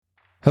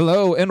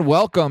Hello and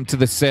welcome to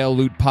the Sail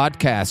Loot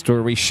Podcast,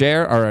 where we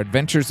share our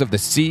adventures of the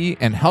sea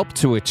and help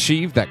to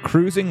achieve that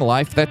cruising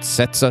life that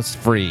sets us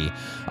free.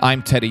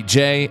 I'm Teddy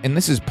J, and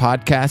this is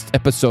podcast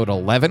episode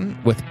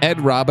 11 with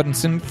Ed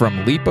Robinson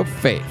from Leap of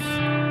Faith.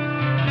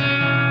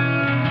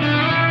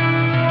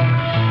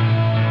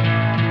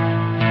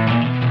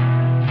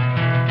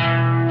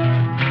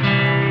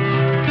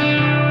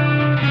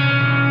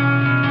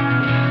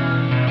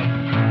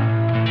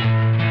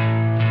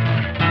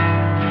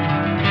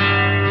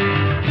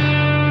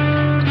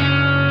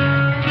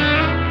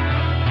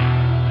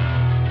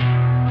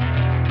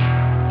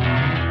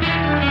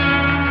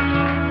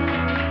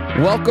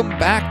 Welcome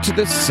back to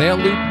the Sail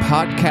Loot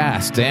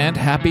Podcast, and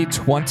happy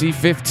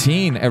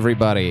 2015,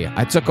 everybody.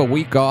 I took a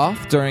week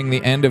off during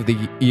the end of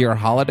the year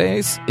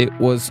holidays. It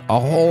was a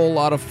whole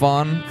lot of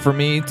fun for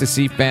me to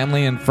see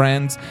family and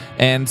friends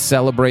and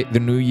celebrate the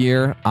new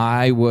year.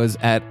 I was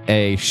at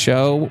a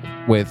show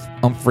with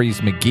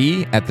Humphreys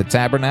McGee at the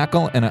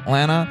Tabernacle in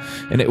Atlanta,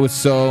 and it was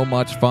so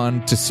much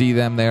fun to see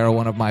them. They're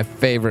one of my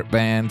favorite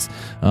bands.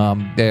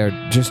 They're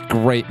just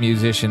great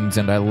musicians,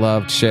 and I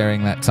loved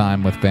sharing that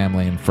time with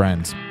family and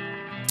friends.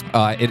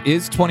 It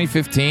is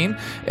 2015,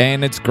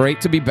 and it's great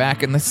to be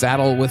back in the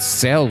saddle with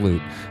Sail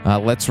Loot.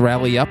 Let's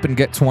rally up and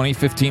get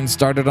 2015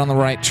 started on the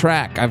right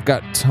track. I've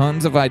got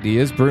tons of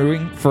ideas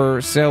brewing for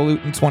Sail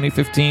Loot in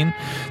 2015.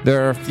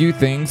 There are a few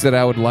things that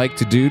I would like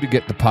to do to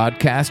get the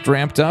podcast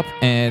ramped up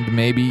and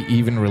maybe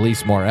even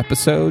release more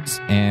episodes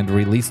and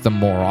release them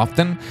more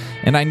often.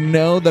 And I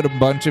know that a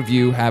bunch of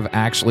you have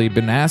actually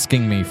been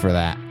asking me for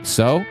that.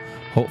 So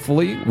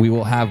hopefully we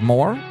will have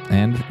more,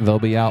 and they'll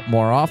be out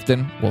more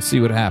often. We'll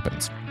see what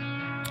happens.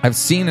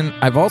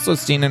 I've also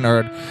seen and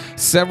heard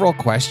several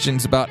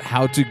questions about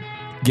how to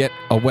get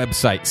a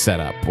website set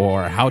up,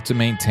 or how to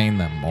maintain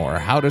them, or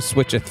how to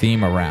switch a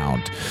theme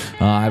around.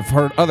 I've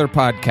heard other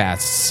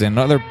podcasts and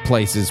other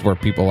places where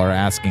people are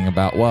asking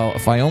about, well,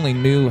 if I only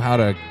knew how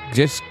to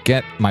just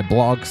get my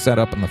blog set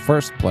up in the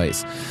first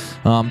place.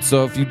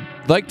 So if you'd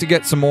like to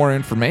get some more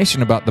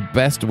information about the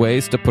best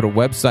ways to put a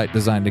website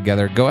design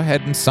together, go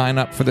ahead and sign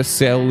up for the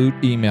Sail Loot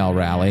email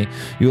rally.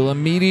 You'll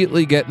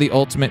immediately get the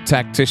Ultimate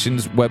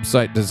Tactician's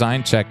website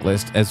design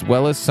checklist, as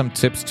well as some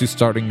tips to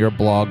starting your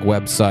blog,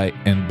 website,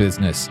 and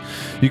business.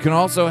 You can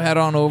also head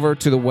on over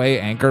to the Way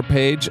Anchor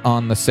page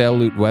on the Sail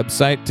Loot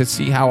website to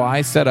see how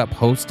I set up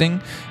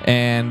hosting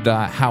and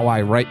how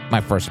I write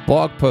my first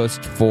blog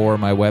post for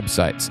my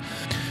websites.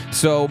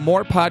 So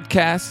more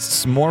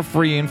podcasts, more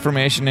free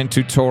information and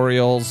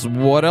tutorials.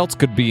 What else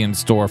could be in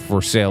store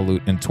for Sail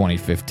Loot in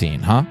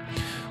 2015, huh?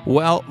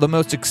 Well, the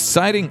most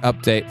exciting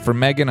update for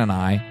Megan and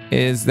I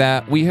is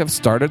that we have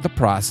started the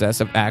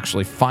process of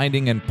actually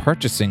finding and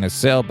purchasing a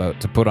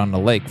sailboat to put on the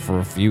lake for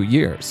a few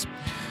years.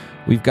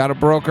 We've got a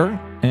broker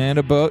and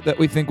a boat that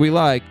we think we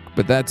like,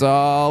 but that's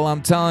all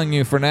I'm telling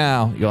you for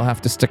now. You'll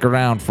have to stick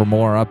around for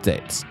more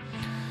updates.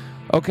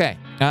 Okay,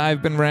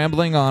 I've been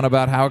rambling on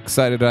about how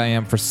excited I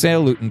am for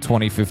Sail Loot in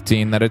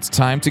 2015 that it's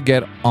time to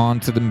get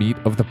on to the meat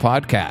of the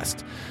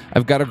podcast.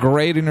 I've got a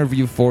great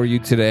interview for you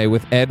today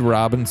with Ed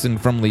Robinson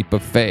from Leap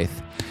of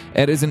Faith.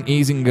 Ed is an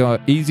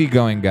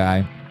easygoing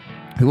guy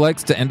who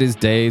likes to end his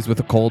days with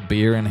a cold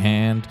beer in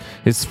hand,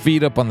 his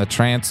feet up on the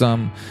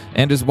transom,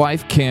 and his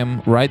wife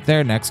Kim right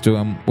there next to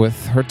him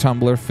with her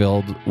tumbler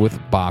filled with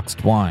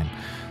boxed wine.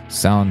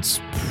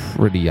 Sounds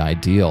pretty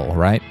ideal,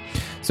 right?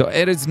 So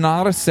Ed is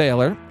not a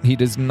sailor. He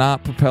does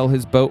not propel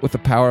his boat with the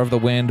power of the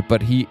wind,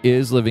 but he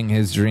is living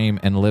his dream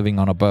and living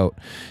on a boat.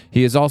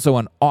 He is also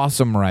an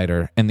awesome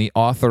writer and the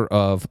author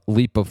of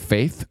Leap of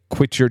Faith,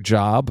 Quit Your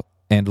Job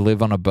and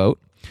Live on a Boat,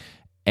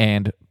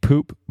 and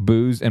Poop,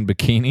 Booze, and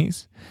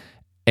Bikinis,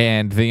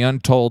 and The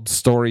Untold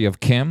Story of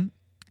Kim,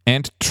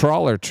 and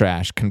Trawler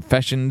Trash,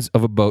 Confessions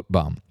of a Boat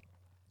Bum.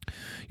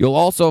 You'll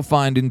also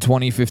find in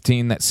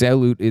 2015 that Sail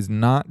Loot is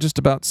not just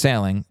about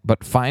sailing,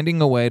 but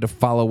finding a way to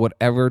follow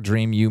whatever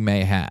dream you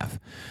may have.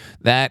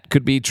 That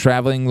could be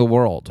traveling the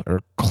world, or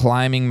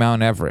climbing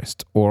Mount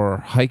Everest, or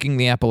hiking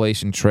the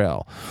Appalachian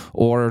Trail,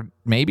 or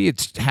maybe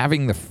it's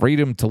having the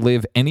freedom to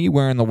live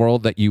anywhere in the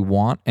world that you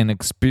want and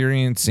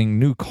experiencing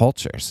new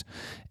cultures.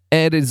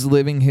 Ed is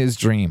living his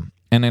dream,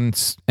 and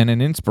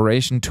an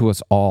inspiration to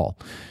us all.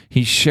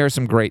 He shares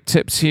some great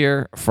tips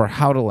here for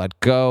how to let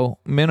go,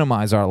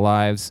 minimize our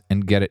lives,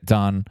 and get it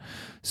done.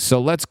 So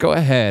let's go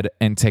ahead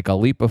and take a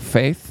leap of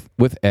faith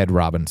with Ed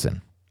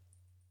Robinson.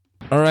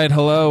 All right,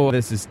 hello.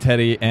 This is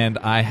Teddy, and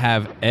I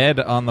have Ed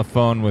on the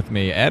phone with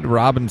me. Ed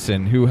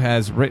Robinson, who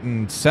has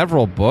written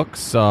several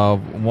books,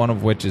 one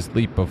of which is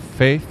Leap of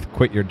Faith,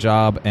 Quit Your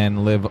Job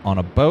and Live on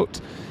a Boat.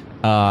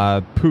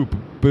 Poop,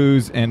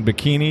 Booze, and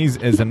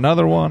Bikinis is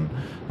another one.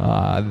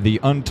 The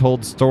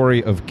Untold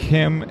Story of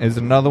Kim is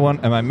another one.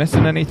 Am I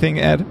missing anything,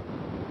 Ed?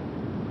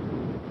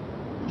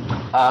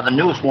 The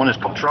newest one is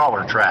called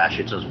Trawler Trash.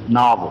 It's a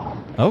novel.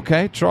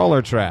 Okay,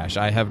 Trawler Trash.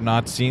 I have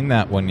not seen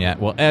that one yet.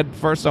 Well, Ed,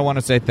 first I want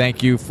to say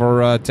thank you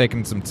for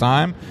taking some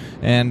time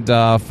and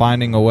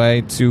finding a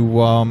way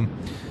to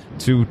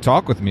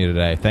talk with me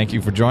today. Thank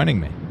you for joining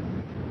me.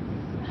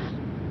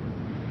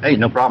 Hey,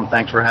 no problem.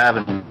 Thanks for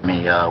having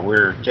me.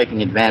 We're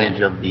taking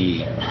advantage of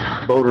the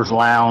Boaters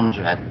Lounge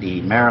at the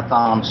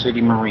Marathon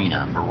City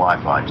Marina for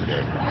Wi-Fi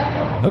today.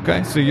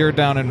 Okay, so you're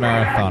down in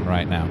Marathon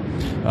right now.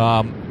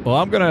 Well,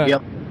 I'm going to...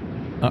 Yep.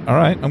 All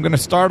right, I'm going to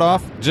start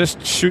off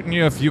just shooting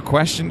you a few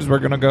questions. We're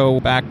going to go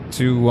back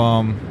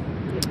to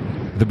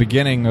the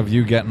beginning of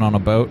you getting on a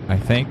boat, I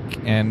think.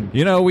 And,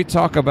 we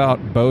talk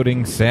about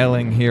boating,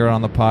 sailing here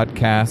on the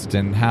podcast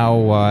and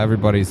how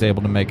everybody's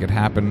able to make it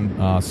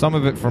happen. Some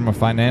of it from a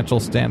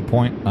financial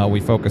standpoint. We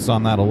focus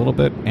on that a little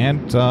bit.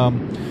 And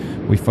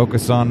we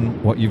focus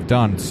on what you've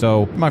done.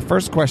 So my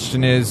first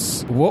question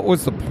is, what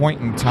was the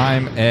point in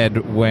time,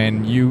 Ed,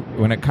 when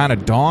it kind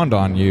of dawned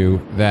on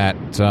you that,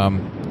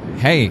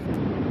 hey,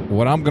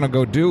 what I'm going to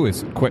go do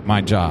is quit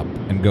my job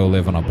and go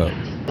live on a boat?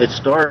 It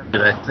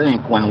started, I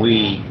think, when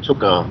we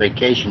took a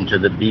vacation to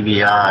the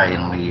BVI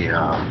and we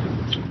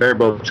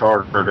bareboat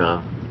chartered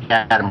a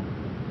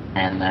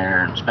catamaran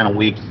there and spent a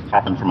week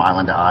hopping from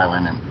island to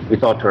island. And we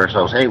thought to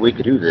ourselves, hey, we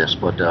could do this.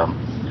 But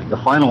the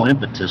final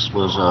impetus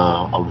was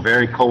a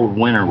very cold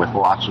winter with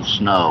lots of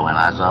snow. And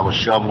as I was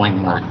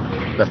shoveling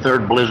the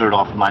third blizzard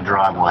off of my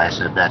driveway, I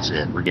said, that's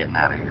it. We're getting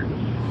out of here.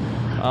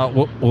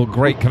 Well,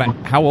 great.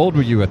 How old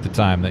were you at the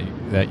time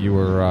that you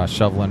were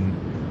shoveling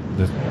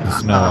the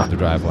snow off the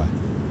driveway?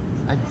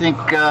 I think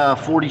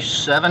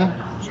 47.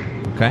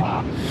 Okay.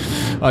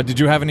 Did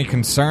you have any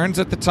concerns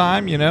at the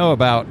time?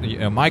 About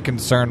my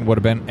concern would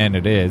have been, and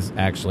it is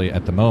actually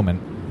at the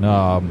moment.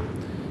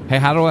 Hey,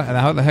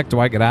 how the heck do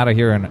I get out of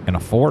here and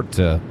afford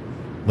to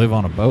live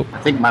on a boat?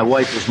 I think my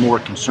wife was more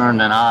concerned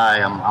than I.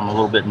 I'm a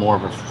little bit more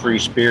of a free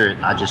spirit.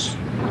 I just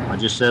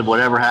said,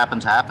 whatever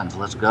happens, happens.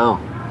 Let's go.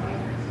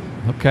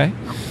 Okay.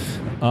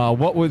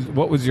 What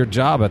was your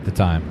job at the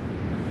time?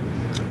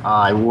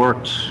 I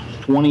worked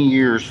 20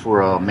 years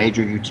for a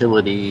major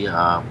utility,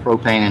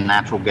 propane and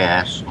natural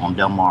gas on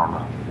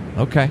Delmarva.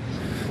 Okay.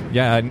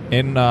 Yeah,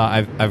 and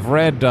I've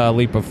read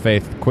Leap of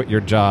Faith, Quit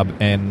Your Job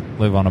and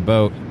Live on a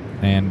Boat,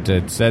 and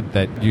it said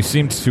that you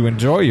seemed to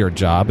enjoy your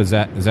job. Is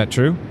that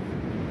true?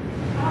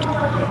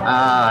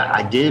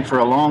 I did for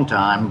a long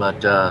time, but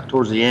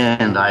towards the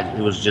end,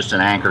 it was just an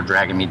anchor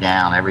dragging me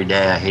down. Every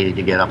day I hated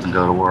to get up and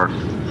go to work.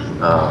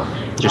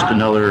 Just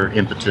another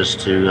impetus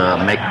to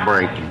make a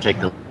break and take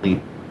the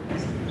leap.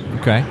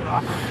 Okay.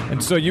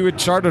 And so you had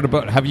chartered a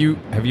boat. Have you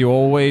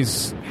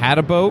always had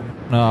a boat?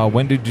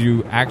 When did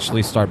you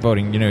actually start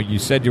boating? You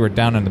said you were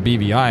down in the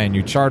BVI and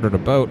you chartered a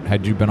boat.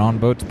 Had you been on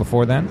boats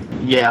before then?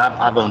 Yeah,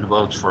 I've owned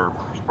boats for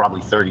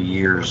probably 30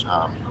 years.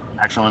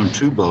 Actually, owned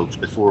 2 boats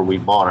before we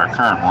bought our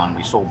current one.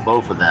 We sold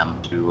both of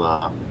them to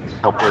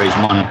help raise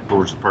money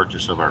towards the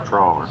purchase of our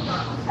trawler.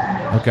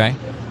 Okay.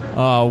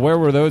 Where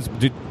were those?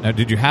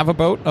 Did you have a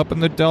boat up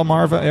in the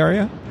Delmarva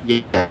area?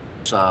 Yeah,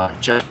 it's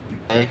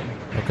Chesapeake Bay.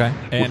 Okay.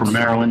 We're from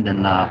Maryland,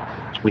 and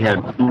we had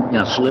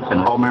a slip in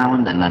all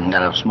Maryland, and then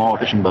got a small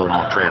fishing boat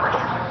on a trailer.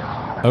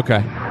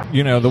 Okay.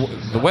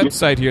 The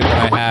website here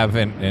that I have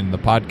in the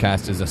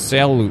podcast is a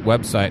Sail Loot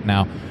website.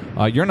 Now,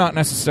 you're not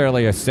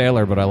necessarily a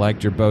sailor, but I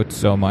liked your boat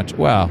so much.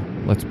 Well,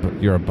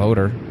 you're a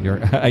boater.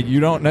 You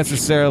don't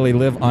necessarily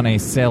live on a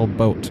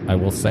sailboat. I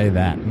will say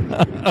that.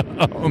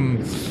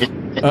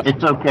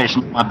 It's okay.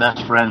 Some of my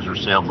best friends are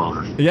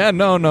sailboaters. Yeah,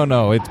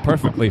 no. It's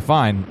perfectly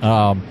fine.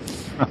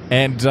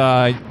 And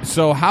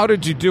so how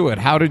did you do it?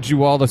 How did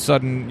you all of a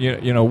sudden,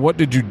 what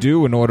did you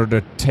do in order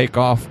to take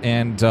off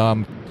and,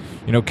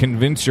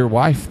 convince your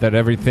wife that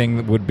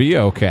everything would be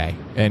okay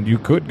and you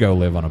could go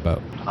live on a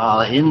boat?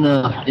 In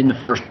the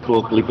first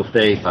book, Leap of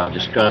Faith, I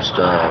discussed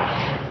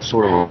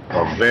sort of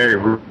a very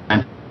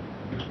rudimentary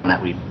plan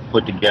that we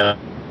put together.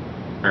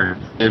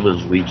 It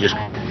was we just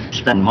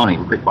spent money,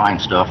 we quit buying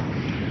stuff.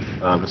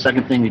 The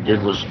second thing we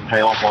did was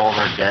pay off all of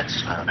our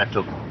debts. That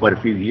took quite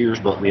a few years,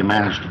 but we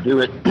managed to do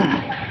it.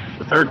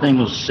 The third thing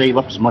was save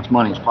up as much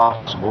money as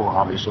possible,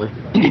 obviously.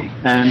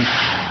 And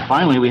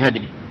finally, we had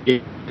to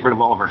get rid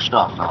of all of our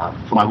stuff.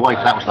 For my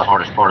wife, that was the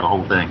hardest part of the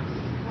whole thing.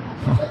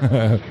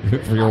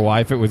 For your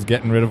wife, it was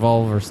getting rid of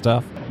all of her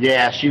stuff?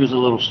 Yeah, she was a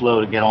little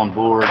slow to get on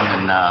board,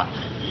 and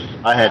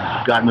I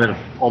had gotten rid of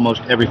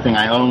almost everything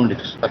I owned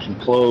except some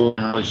clothes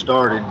when I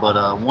started.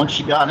 But once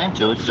she got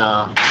into it,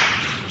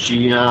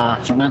 she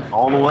went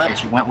all the way.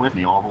 She went with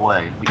me all the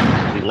way.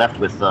 We left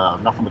with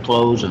nothing but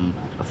clothes and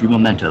a few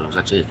mementos.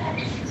 That's it.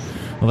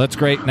 Well, that's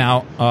great.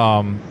 Now,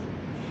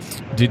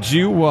 did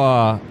you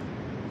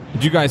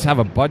guys have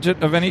a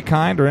budget of any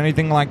kind or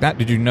anything like that?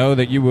 Did you know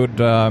that you would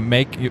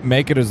make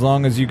it as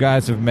long as you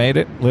guys have made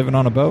it, living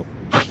on a boat?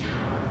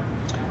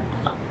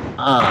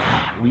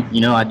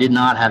 I did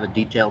not have a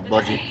detailed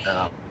budget.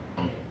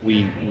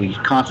 We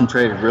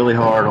concentrated really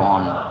hard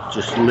on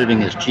just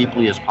living as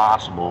cheaply as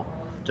possible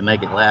to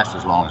make it last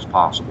as long as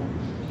possible.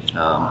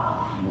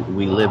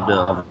 We lived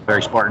a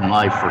very Spartan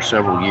life for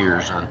several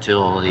years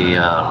until the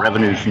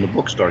revenues from the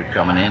book started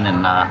coming in,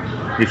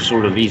 and we've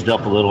sort of eased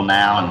up a little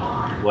now,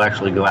 and we'll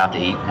actually go out to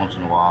eat once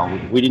in a while.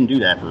 We didn't do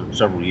that for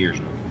several years.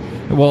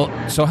 Well,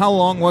 so how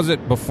long was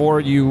it before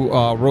you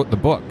wrote the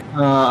book?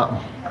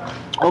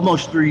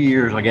 Almost 3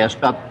 years, I guess,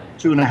 about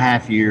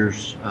 2.5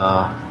 years.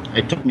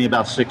 It took me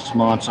about 6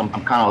 months. I'm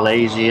kind of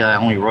lazy. I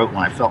only wrote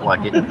when I felt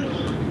like it.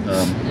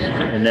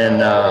 And then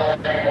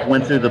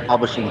went through the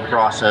publishing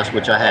process,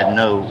 which I had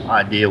no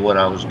idea what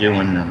I was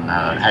doing, and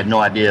had no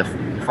idea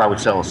if I would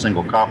sell a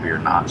single copy or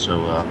not.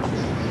 So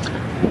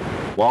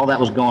while that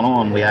was going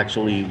on, we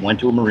actually went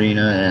to a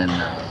marina and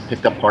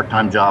picked up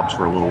part-time jobs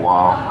for a little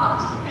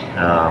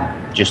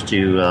while, just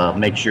to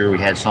make sure we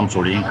had some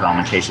sort of income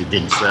in case it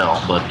didn't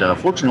sell. But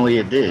fortunately,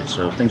 it did,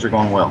 so things are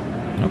going well.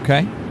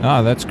 Okay.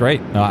 Oh, that's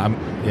great.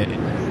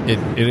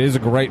 It is a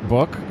great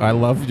book. I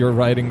love your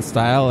writing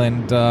style,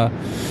 and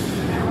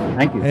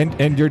thank you.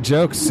 And your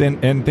jokes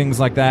and things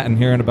like that, and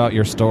hearing about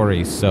your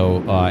stories.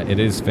 So it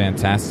is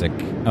fantastic.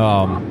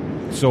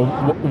 So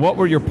what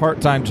were your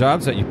part-time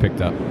jobs that you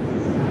picked up?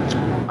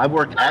 I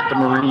worked at the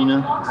marina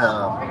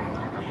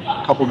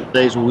a couple of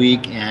days a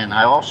week, and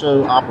I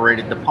also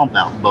operated the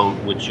pump-out boat,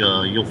 which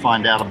you'll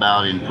find out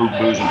about in Poop,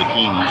 Booze, and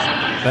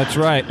Bikinis. That's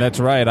right.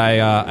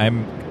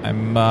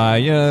 I'm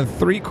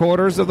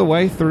 3/4 of the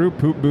way through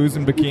Poop, Booze,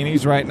 and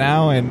Bikinis right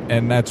now,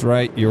 and that's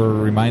right. You were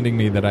reminding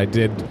me that I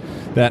did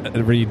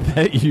read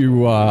that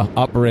you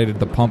operated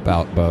the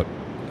pump-out boat.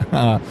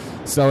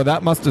 So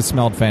that must have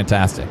smelled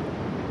fantastic.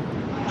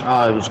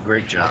 Oh, it was a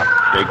great job.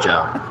 Great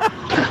job.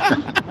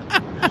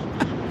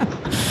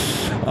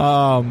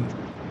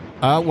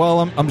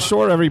 Well, I'm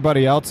sure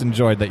everybody else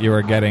enjoyed that you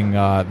were getting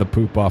the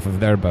poop off of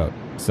their boat.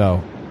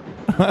 So,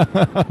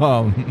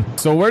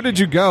 so where did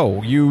you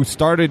go? You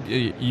started.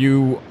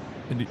 You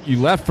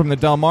left from the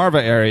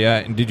Delmarva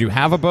area, and did you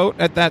have a boat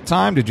at that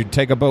time? Did you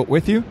take a boat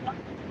with you?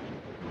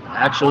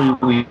 Actually,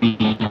 we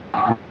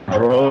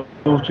drove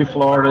to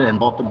Florida and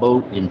bought the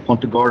boat in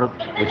Punta Gorda,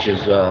 which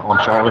is on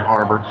Charlotte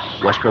Harbor,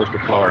 west coast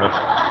of Florida.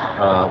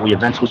 We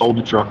eventually sold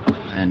the truck,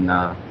 and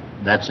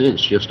that's it.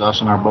 It's just us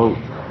and our boat.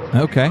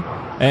 Okay.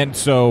 And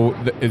so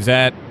is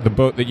that the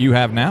boat that you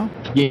have now?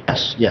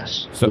 Yes.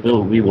 So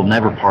we will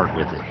never part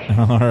with it.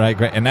 All right,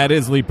 great. And that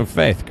is Leap of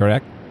Faith,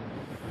 correct?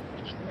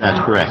 That's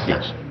correct,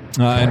 yes.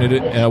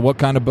 And what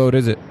kind of boat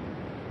is it?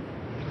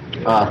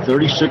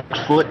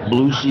 36-foot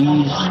Blue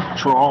Seas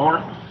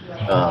trawler,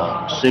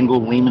 single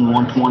Lehman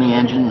 120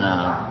 engine.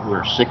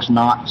 We're 6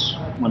 knots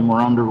when we're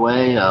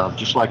underway,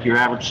 just like your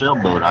average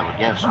sailboat, I would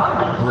guess.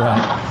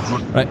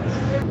 Right.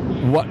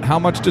 How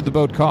much did the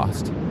boat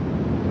cost?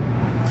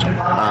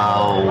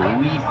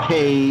 We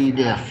paid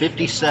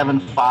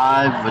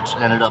 $57,500, which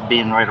ended up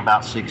being right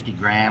about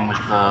 $60,000 with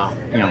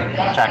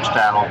tax,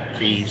 title,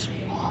 fees.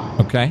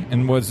 Okay.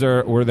 And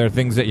were there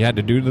things that you had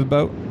to do to the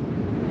boat?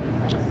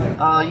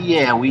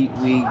 Yeah, we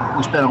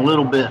spent a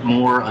little bit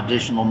more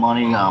additional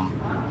money.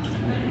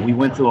 We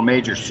went through a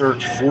major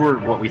search for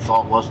what we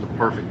thought was the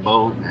perfect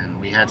boat, and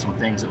we had some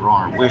things that were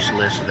on our wish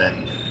list that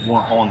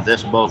weren't on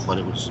this boat, but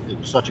it was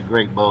such a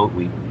great boat.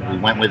 We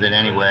went with it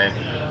anyway.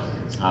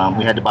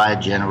 We had to buy a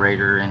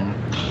generator and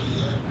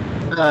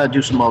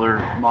do some other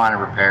minor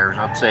repairs.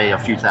 I'd say a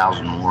few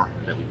thousand more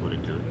that we put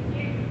into it.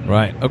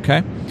 Right.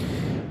 Okay.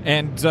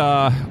 And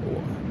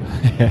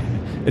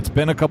it's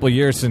been a couple of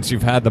years since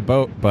you've had the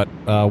boat, but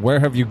where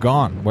have you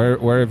gone?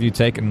 Where have you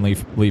taken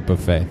Leap of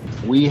Faith?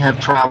 We have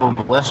traveled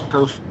the west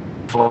coast of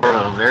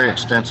Florida very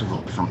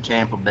extensively, from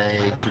Tampa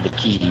Bay to the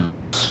Keys.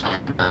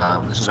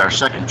 This is our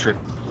second trip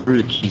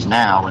through the Keys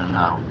now, and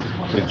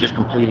we've just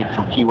completed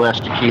from Key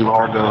West to Key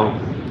Largo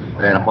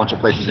and a bunch of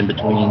places in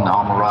between,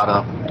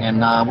 Almirada, and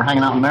we're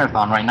hanging out in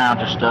Marathon right now,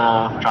 just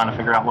trying to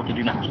figure out what to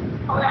do next.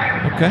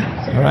 Okay,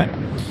 all right.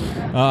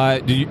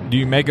 Do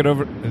you make it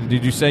over?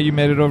 Did you say you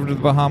made it over to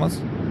the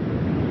Bahamas?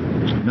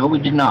 No, we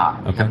did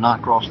not. Okay. We have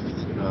not crossed.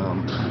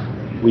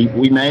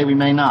 We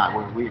may not.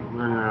 We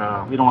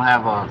don't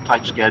have a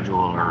tight schedule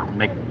or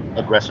make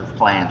aggressive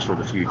plans for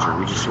the future.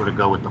 We just sort of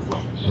go with the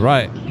flow.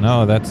 Right.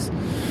 No, that's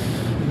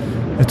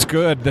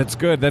good. That's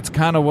good. That's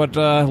kind of what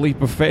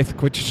Leap of Faith,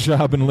 quit your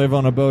job and live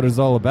on a boat is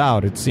all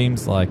about. It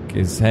seems like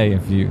hey,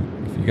 if you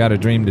got a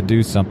dream to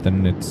do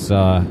something, it's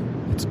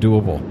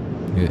doable.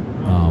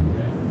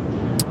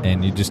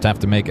 And you just have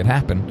to make it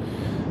happen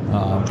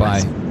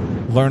by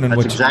learning.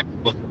 That's exactly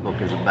what the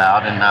book is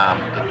about, and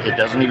it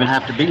doesn't even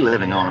have to be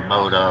living on a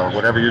boat.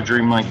 Whatever your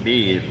dream might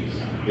be,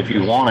 if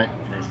you want it,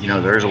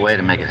 there's a way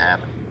to make it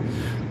happen.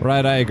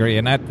 Right, I agree,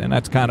 and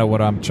that's kind of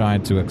what I'm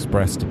trying to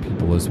express to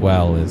people as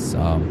well. Is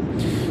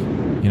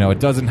it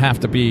doesn't have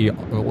to be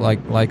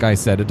like I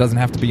said, it doesn't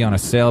have to be on a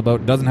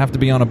sailboat. It doesn't have to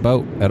be on a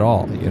boat at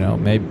all.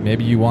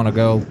 Maybe you want to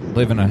go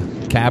live in a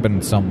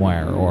cabin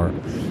somewhere, or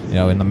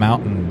in the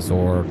mountains,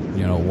 or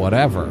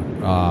whatever.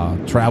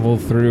 Travel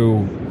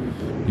through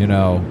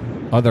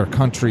other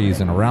countries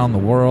and around the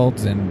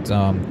world, and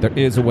there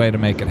is a way to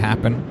make it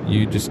happen.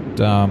 You just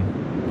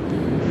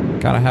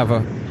gotta have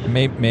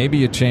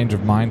maybe a change of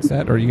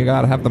mindset, or you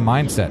gotta have the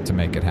mindset to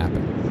make it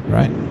happen,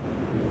 right?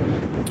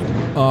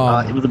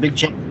 It was a big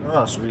change for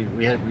us. We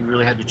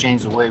really had to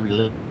change the way we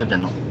lived,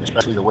 and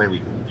especially the way we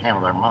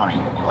handled our money.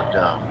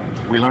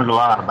 But we learned a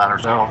lot about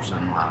ourselves,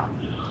 and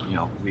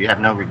we have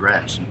no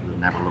regrets, and we'll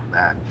never look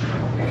back.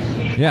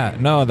 Yeah,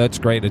 no, that's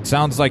great. It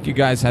sounds like you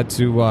guys had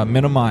to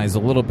minimize a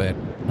little bit.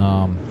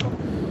 A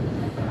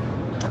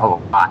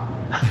lot.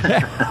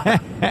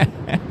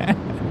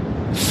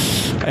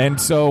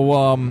 And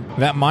so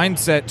that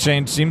mindset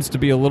change seems to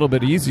be a little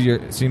bit easier.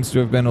 It seems to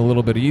have been a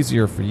little bit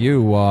easier for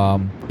you.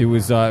 It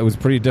was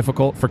pretty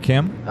difficult for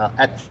Kim.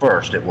 At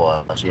first, it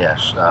was,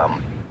 yes.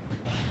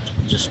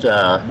 Just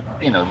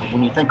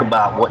when you think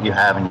about what you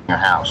have in your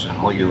house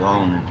and what you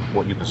own and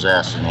what you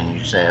possess, and then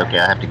you say, okay,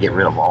 I have to get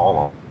rid of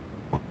all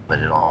of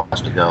it. It all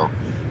has to go.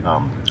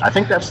 I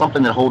think that's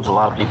something that holds a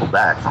lot of people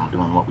back from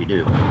doing what we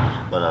do.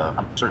 But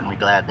I'm certainly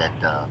glad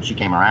that she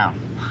came around.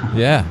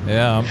 Yeah,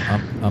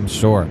 I'm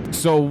sure.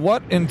 So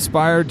what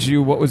inspired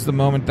you? What was the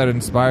moment that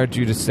inspired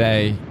you to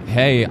say,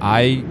 hey,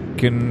 I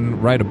can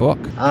write a book?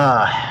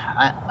 I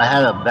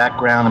had a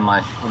background in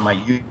my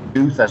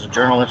youth as a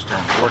journalist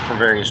and worked for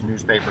various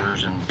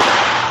newspapers, and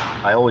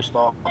I always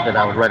thought that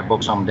I would write a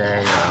book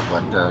someday,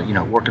 but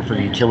working for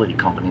the utility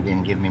company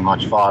didn't give me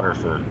much fodder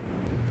for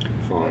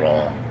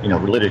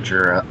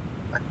literature.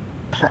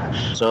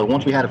 So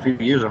once we had a few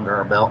years under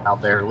our belt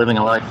out there living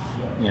a life,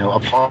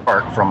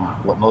 apart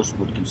from what most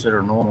would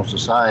consider normal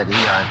society,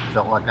 I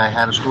felt like I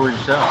had a story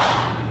to tell.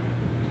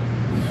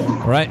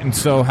 Right. And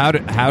so how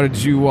did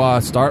you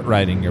start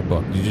writing your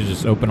book? Did you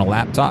just open a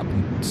laptop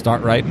and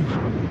start writing?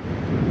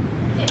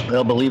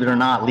 Well, believe it or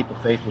not, Leap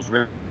of Faith was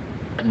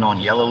written on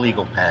yellow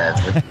legal pads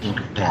with ink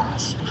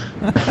pens.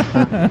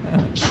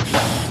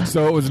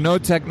 So it was no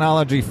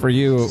technology for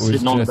you. It was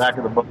sitting on the back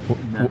of the book.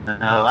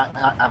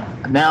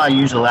 Now I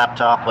use a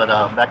laptop, but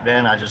back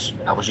then I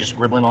was just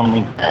scribbling on an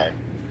ink pad.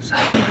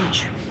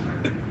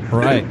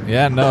 Right.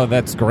 Yeah. No,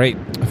 that's great.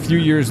 A few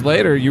years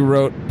later, you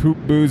wrote Poop,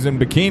 Booze, and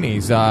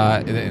Bikinis,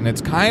 and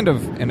it's kind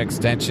of an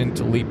extension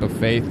to Leap of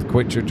Faith,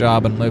 Quit Your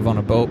Job and Live on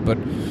a Boat. But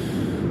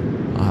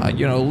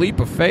Leap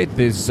of Faith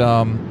is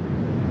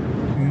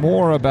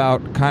more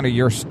about kind of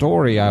your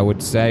story, I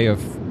would say,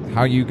 of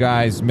how you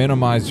guys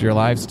minimize your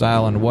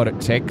lifestyle and what it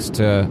takes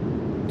to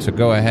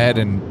go ahead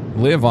and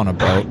live on a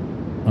boat.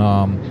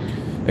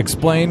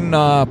 Explain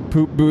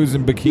Poop, Booze,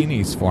 and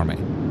Bikinis for me.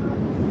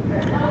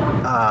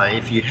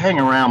 If you hang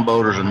around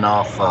boaters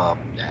enough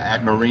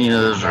at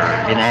marinas or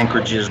in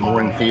anchorages,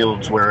 mooring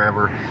fields,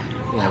 wherever,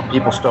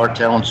 people start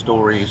telling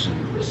stories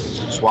and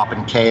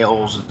swapping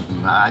tales.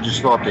 And I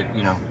just thought that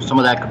some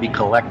of that could be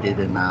collected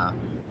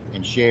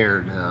and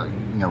shared.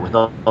 With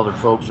other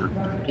folks or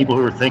people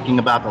who are thinking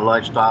about the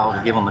lifestyle,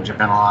 to give them a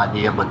general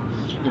idea. But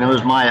it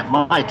was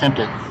my attempt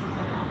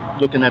at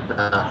looking at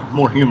the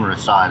more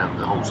humorous side of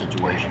the whole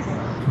situation.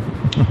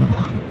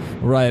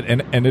 Right,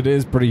 and it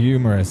is pretty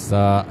humorous.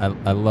 I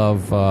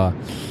love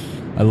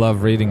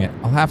reading it.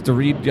 I'll have to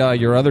read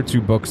your other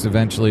two books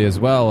eventually as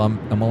well.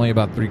 I'm only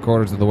about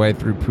 3/4 of the way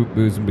through Poop,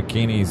 Booze, and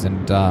Bikinis,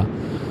 and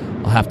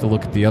I'll have to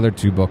look at the other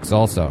two books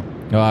also.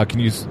 Can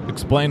you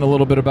explain a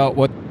little bit about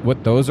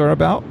what those are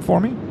about for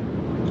me?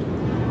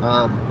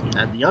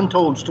 The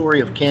untold story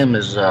of Kim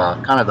is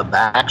kind of the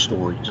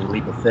backstory to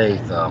Leap of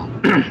Faith.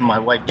 My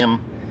wife Kim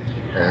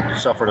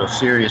suffered a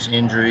serious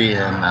injury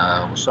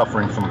and was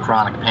suffering from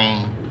chronic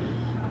pain.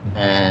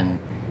 And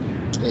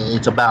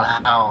it's about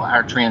how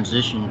our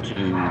transition to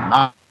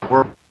not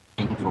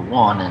working for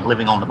one and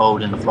living on the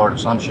boat in the Florida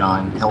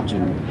sunshine helped to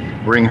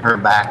bring her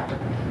back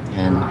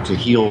and to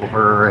heal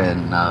her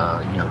and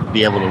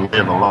be able to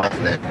live a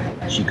life that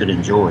she could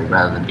enjoy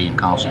rather than be in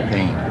constant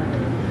pain.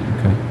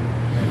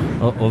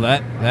 Well,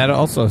 that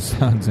also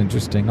sounds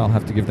interesting. I'll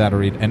have to give that a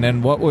read. And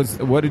then what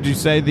did you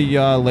say the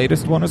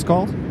latest one is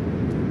called?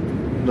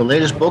 The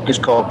latest book is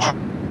called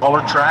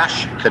Trawler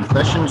Trash,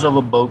 Confessions of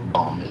a Boat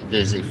Bum. It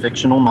is a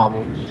fictional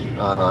novel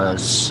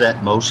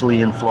set mostly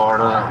in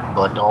Florida,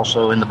 but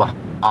also in the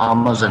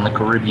Bahamas and the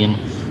Caribbean.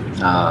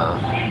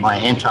 My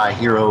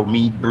anti-hero,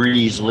 Mead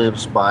Breeze,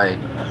 lives by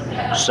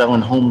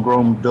selling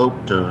homegrown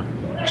dope to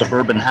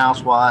suburban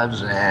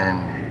housewives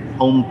and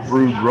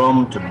home-brewed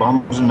rum to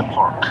bums in the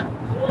park.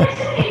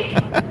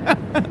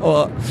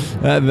 Well,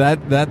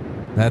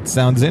 that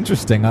sounds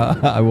interesting.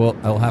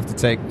 I'll have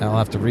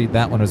to read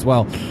that one as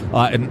well.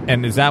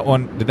 And is that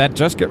one? Did that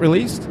just get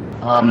released?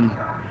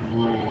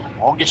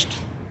 August.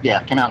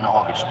 Yeah, it came out in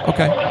August.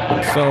 Okay,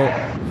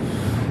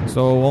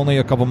 so only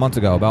a couple months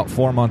ago, about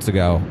 4 months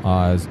ago,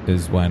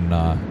 is when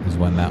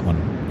that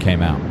one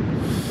came out.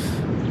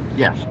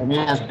 Yes, and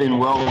it has been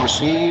well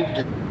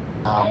received.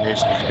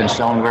 It's been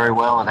selling very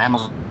well at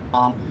Amazon.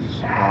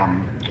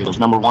 It was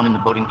number 1 in the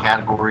boating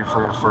category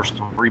for the first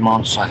 3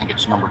 months. I think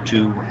it's number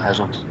 2 as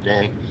of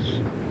today.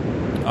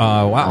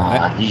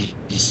 Wow.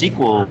 The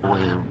sequel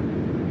will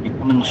be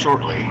coming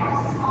shortly.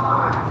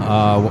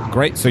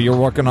 Great. So you're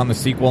working on the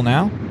sequel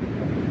now?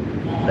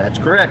 That's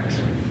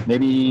correct.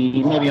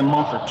 Maybe a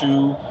month or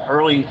two.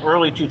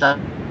 Early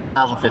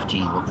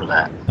 2015. Look for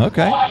that.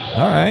 Okay.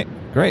 All right.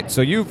 Great.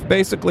 So you've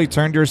basically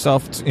turned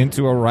yourself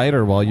into a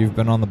writer while you've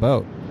been on the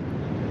boat.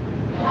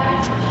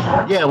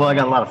 Yeah, well, I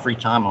got a lot of free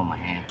time on my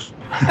hands.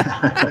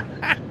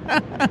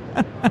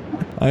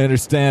 I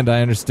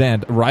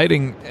understand.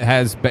 Writing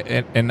has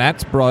been, and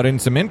that's brought in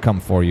some income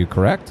for you,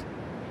 correct?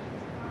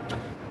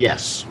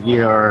 Yes, we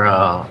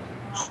are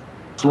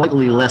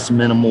slightly less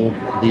minimal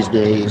these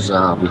days.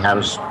 We have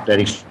a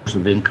steady source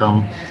of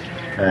income,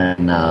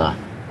 and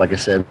like I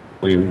said,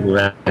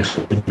 we're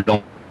actually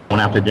going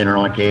out to dinner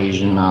on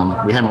occasion.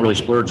 We haven't really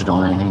splurged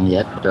on anything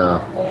yet.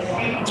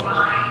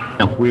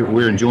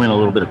 We're enjoying a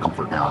little bit of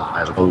comfort now,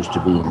 as opposed to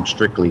being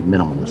strictly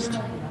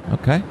minimalist.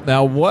 Okay.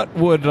 Now, what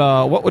would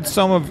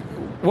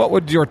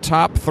your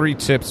top 3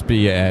 tips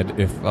be, Ed,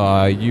 if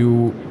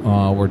you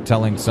were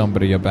telling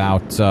somebody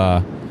about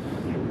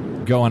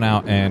going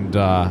out and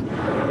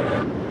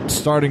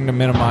starting to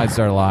minimize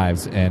their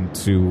lives and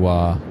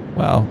to,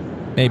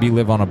 maybe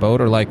live on a boat,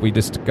 or like we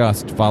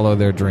discussed, follow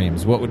their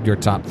dreams? What would your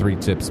top 3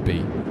 tips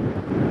be?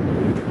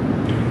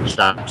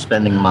 Stop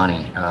spending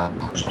money.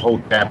 There's a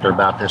whole chapter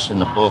about this in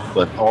the book,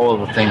 but all of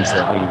the things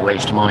that we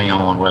waste money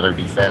on, whether it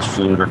be fast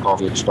food or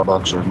coffee at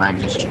Starbucks or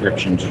magazine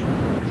subscriptions,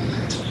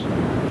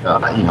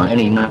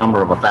 any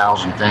number of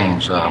 1,000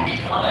 things,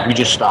 we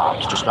just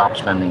stop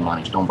spending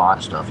money. Just don't buy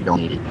stuff. You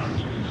don't need it.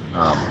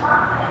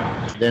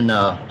 Then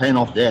paying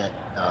off debt,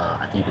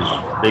 I think, is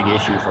a big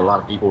issue for a lot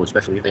of people,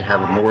 especially if they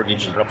have a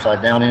mortgage they're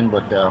upside down in.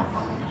 But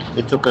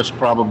it took us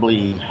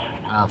probably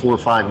 4 or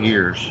 5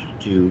 years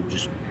to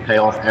just pay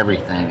off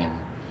everything.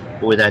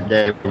 And boy, that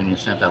day when you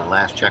sent that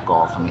last check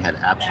off and we had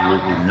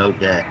absolutely no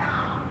debt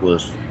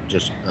was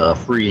just a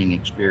freeing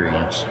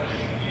experience.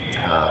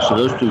 So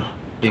those 2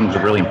 things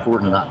are really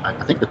important.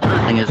 I think the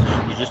third thing is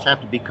you just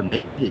have to be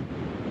committed to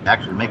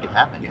actually make it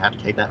happen. You have to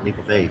take that leap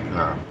of faith.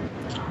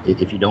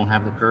 If you don't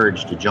have the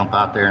courage to jump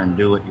out there and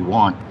do what you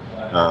want,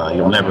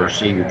 you'll never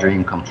see your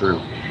dream come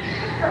true.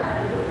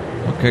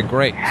 Okay,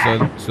 great.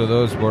 So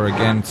those were,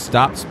 again,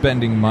 stop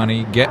spending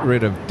money, get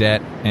rid of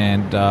debt,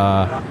 and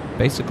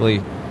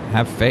basically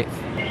have faith.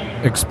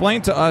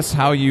 Explain to us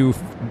how you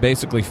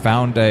basically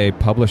found a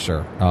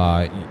publisher.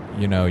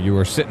 You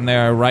were sitting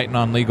there writing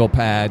on legal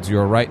pads. You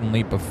were writing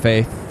Leap of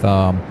Faith.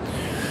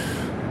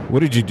 What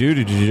did you do?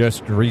 Did you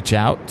just reach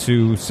out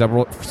to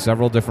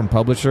several different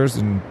publishers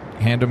and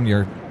hand them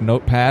your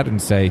notepad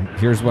and say,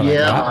 "Here's what I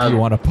got. Do you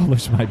want to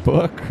publish my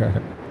book?"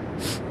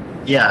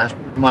 Yeah, that's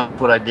pretty much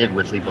what I did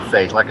with Leap of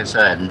Faith. Like I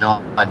said, I had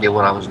no idea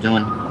what I was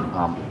doing.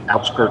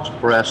 Outskirts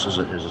Press is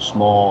a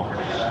small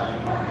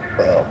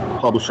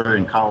publisher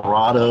in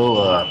Colorado.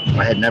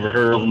 I had never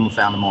heard of them,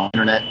 found them on the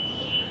internet.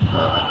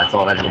 I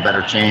thought I'd have a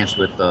better chance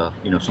with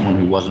someone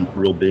who wasn't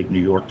real big New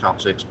York top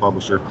 6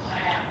 publisher.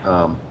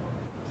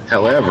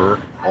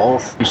 However, all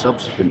 3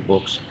 subsequent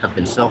books have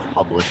been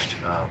self-published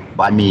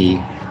by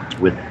me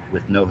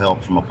with no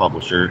help from a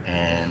publisher,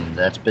 and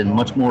that's been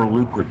much more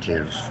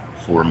lucrative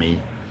for me.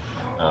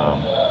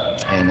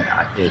 And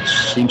it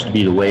seems to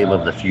be the wave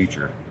of the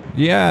future.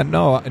 Yeah,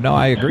 no,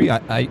 I agree.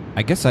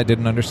 I guess I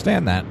didn't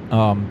understand that.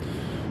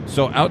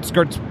 So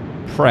Outskirts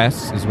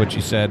Press is what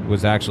you said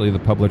was actually the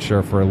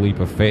publisher for A Leap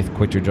of Faith,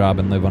 Quit Your Job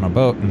and Live on a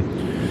Boat.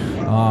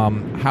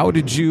 And how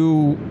did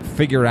you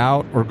figure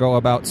out or go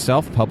about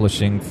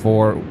self-publishing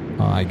for,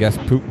 I guess,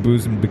 Poop,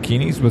 Booze, and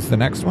Bikinis was the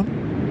next one?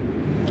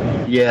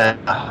 Yeah,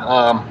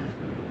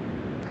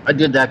 I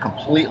did that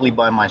completely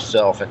by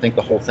myself. I think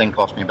the whole thing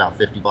cost me about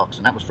 $50,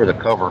 and that was for the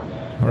cover,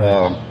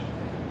 right.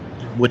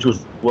 Which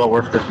was well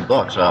worth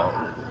 $50.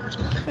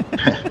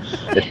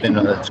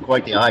 It's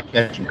quite the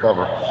eye-catching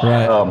cover.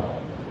 Right.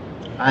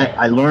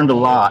 I learned a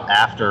lot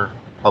after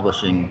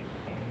publishing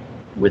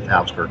with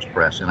Outskirts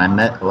Press, and I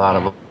met a lot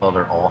of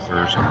other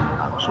authors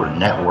and sort of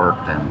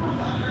networked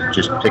and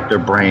just picked their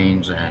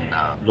brains and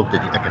looked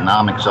at the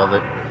economics of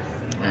it.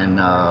 And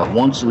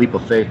once Leap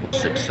of Faith was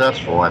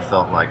successful, I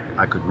felt like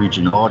I could reach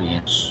an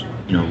audience,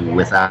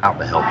 without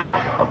the help of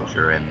a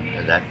publisher,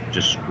 and that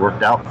just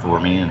worked out for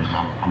me. And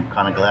I'm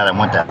kind of glad I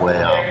went that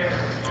way.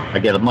 I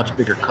get a much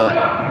bigger cut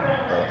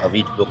of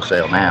each book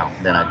sale now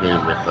than I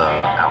did with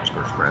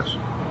Outskirts Press.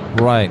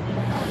 Right.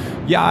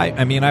 Yeah,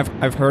 I mean,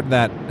 I've heard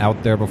that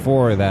out there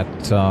before. That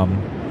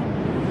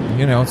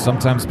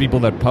sometimes people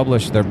that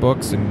publish their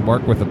books and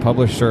work with a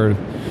publisher,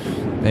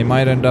 they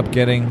might end up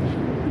getting,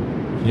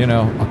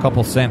 a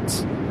couple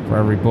cents for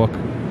every book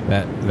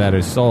that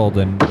is sold,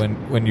 and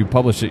when you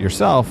publish it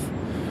yourself,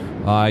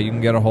 you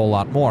can get a whole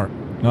lot more.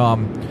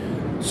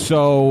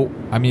 So,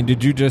 I mean,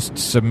 did you just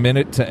submit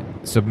it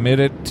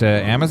to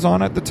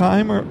Amazon at the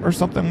time, or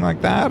something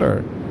like that,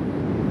 or?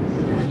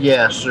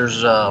 Yes,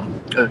 there's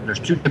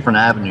 2 different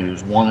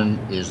avenues. One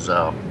is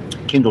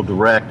Kindle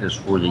Direct is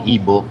for the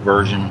ebook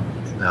version,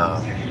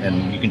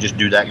 and you can just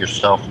do that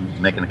yourself.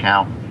 You make an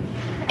account,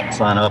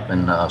 sign up,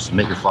 and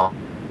submit your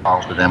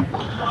files to them.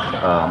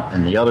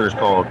 And the other is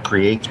called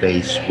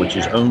CreateSpace, which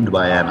is owned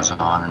by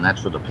Amazon, and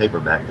that's for the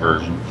paperback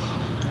version.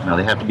 Now,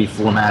 they have to be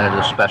formatted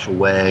a special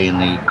way, and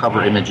the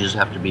cover images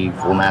have to be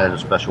formatted a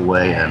special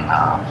way. And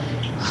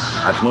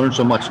I've learned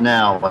so much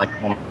now, like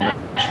on the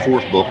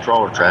 4th book,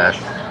 Trawler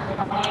Trash,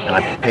 and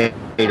I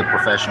paid a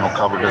professional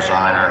cover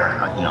designer,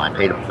 I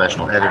paid a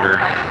professional editor,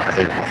 I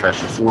paid a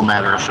professional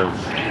formatter, so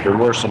there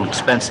was some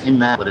expense in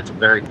that, but it's a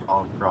very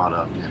quality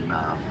product, and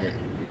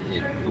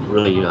it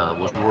really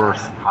was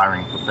worth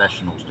hiring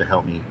professionals to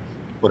help me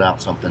put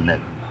out something that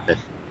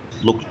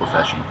looks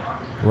professional.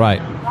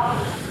 Right.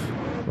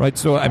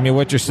 So, I mean,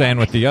 what you're saying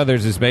with the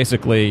others is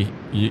basically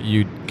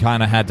you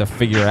kind of had to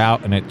figure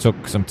out, and it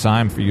took some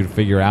time for you to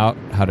figure out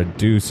how to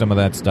do some of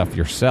that stuff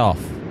yourself.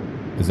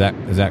 Is that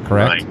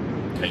correct?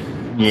 Right.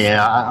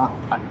 Yeah,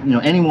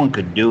 anyone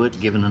could do it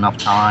given enough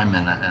time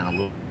and a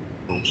little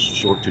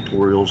short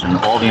tutorials, and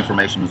all the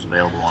information is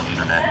available on the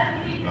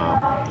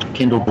internet.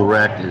 Kindle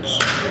Direct is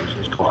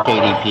called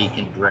KDP,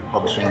 Kindle Direct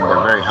Publishing.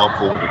 They're very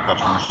helpful with the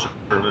customer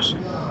service.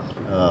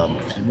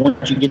 And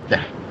once you get the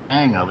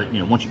hang of it,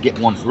 once you get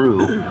one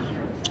through,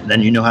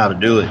 then you know how to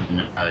do it.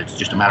 And, it's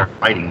just a matter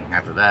of writing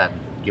after that,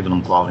 giving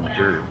them quality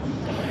material.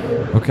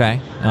 Okay.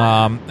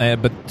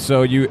 But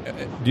so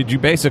did you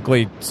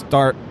basically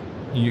start?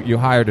 You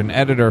hired an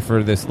editor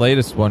for this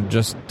latest one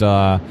just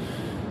to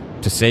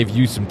save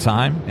you some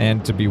time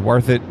and to be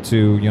worth it,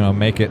 to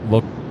make it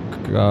look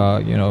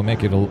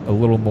make it a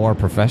little more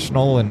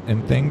professional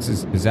and things.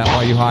 Is that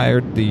why you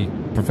hired the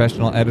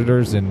professional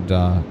editors and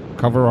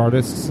cover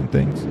artists and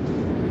things?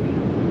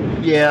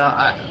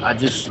 Yeah, I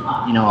just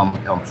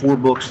I'm 4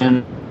 books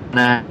in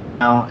now,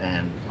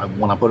 and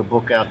when I put a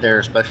book out there,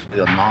 especially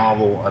a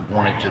novel, I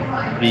want it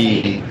to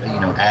be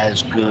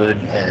as good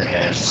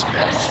as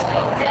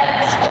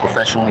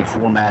professionally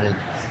formatted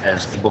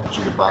as the books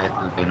you would buy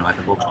at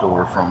the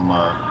bookstore from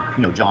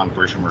John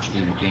Grisham or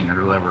Stephen King or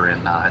whoever,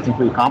 and I think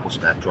we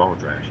accomplished that. Draw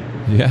the trash.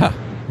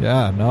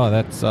 Yeah, no,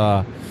 that's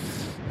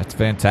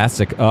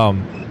fantastic.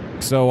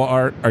 So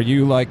are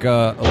you like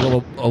a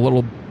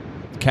little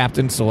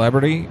Captain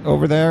Celebrity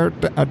over there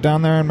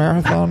down there in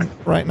Marathon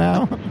right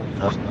now?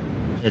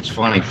 It's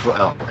funny.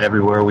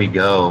 Everywhere we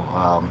go,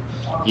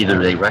 either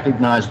they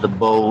recognize the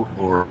boat,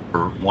 or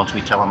once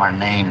we tell them our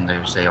name,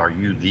 they say, "Are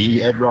you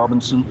the Ed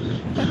Robinson?"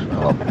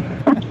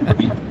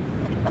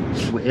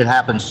 It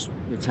happens.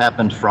 It's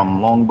happened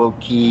from Longboat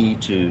Key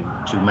to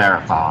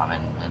Marathon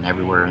and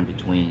everywhere in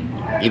between.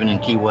 Even in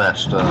Key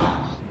West, we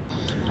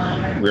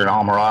were in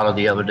Almirada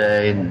the other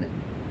day, and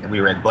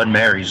we were at Bud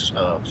Mary's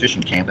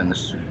fishing camp, and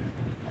this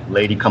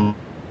lady comes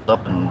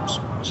up and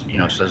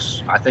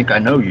says, "I think I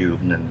know you."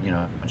 And then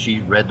and she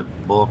read the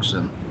books,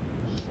 and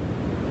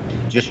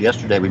just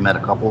yesterday we met a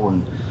couple,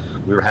 and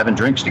we were having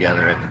drinks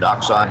together at the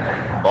dockside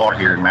bar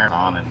here in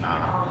Marathon,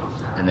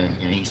 and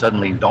he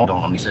suddenly dawned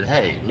on him. He said,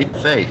 "Hey, Leap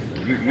of Faith,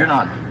 you're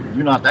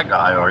not that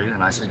guy, are you?"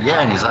 And I said,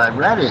 "Yeah." And he said, "I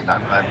read it.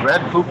 I've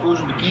read Poo Poos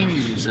and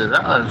Bikinis." He said,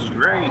 "Oh, this is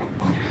great."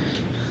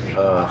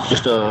 It's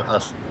just a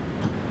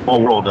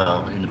small world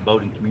in the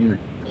boating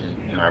community.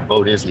 Our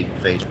boat is Leap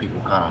of Faith. People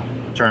kind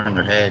of turn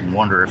their head and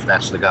wonder if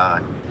that's the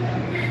guy.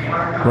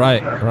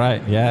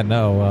 Right. Yeah,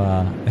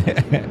 no,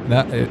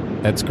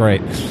 that's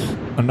great.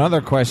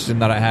 Another question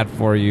that I had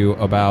for you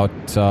about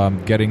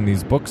getting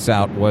these books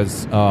out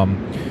was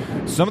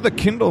some of the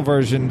Kindle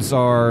versions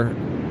are...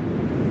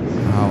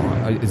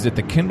 is it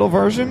the Kindle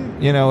version?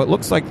 It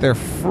looks like they're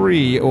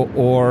free,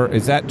 or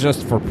is that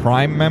just for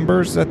Prime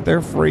members that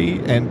they're free?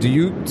 And do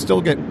you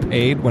still get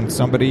paid when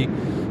somebody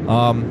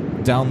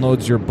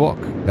downloads your book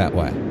that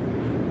way?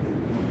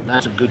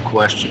 That's a good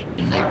question.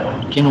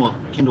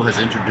 Kindle has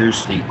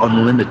introduced the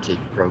Unlimited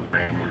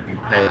program, where you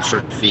pay a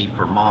certain fee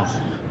per month,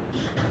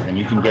 and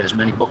you can get as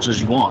many books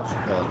as you want,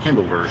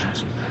 Kindle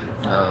versions,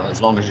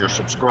 as long as you're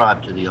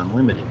subscribed to the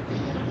Unlimited.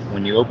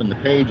 When you open the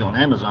page on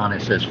Amazon,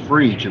 it says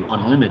free to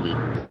unlimited,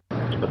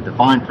 but the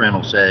fine print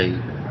will say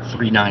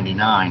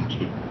 $3.99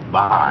 to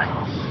buy.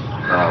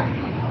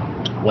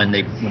 When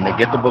they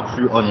get the book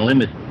through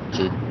Unlimited,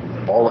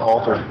 all the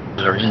authors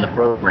that are in the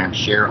program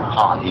share a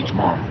pot each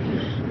month,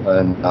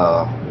 and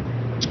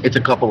it's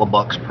a couple of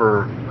bucks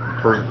per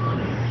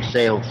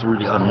sale through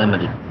the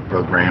Unlimited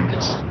program.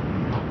 It's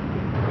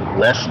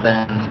less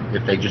than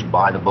if they just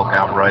buy the book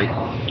outright,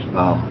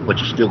 but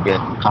you still get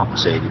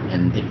compensated,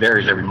 and it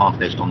varies every month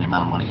based on the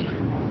amount of money in it.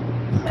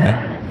 Okay.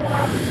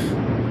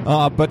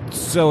 But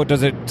so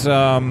does it...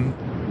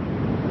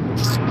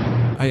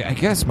 I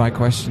guess my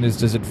question is,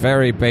 does it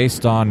vary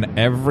based on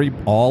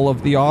all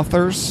of the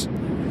authors?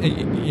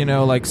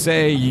 Like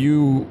say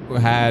you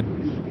had...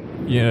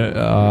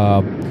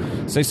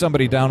 say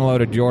somebody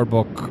downloaded your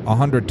book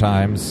 100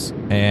 times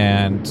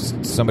and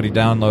somebody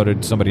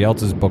downloaded somebody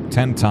else's book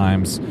 10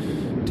 times.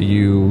 Do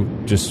you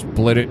just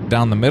split it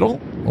down the middle,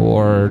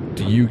 or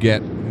do you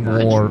get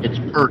more? It's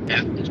per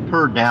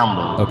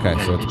download. Okay,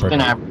 so it's per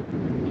download.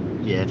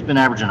 It's been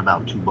averaging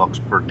about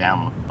 $2 per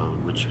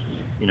download, which,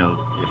 if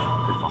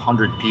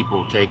 100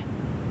 people take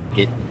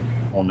it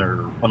on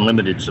their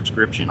unlimited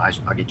subscription, I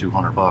get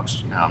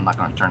 $200. Now, I'm not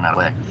going to turn that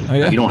away. Oh,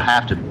 yeah? You don't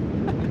have to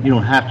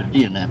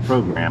be in that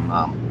program.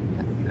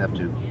 You have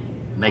to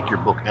make your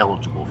book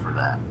eligible for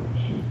that.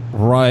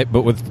 Right,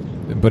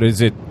 but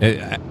is it?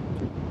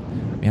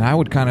 I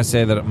would kind of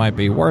say that it might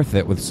be worth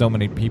it with so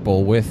many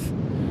people with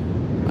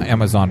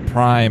Amazon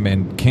Prime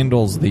and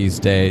Kindles these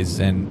days,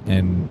 and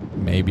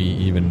maybe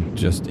even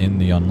just in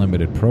the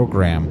unlimited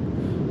program.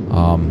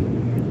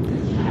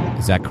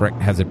 Is that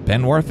correct? Has it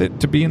been worth it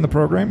to be in the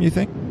program, you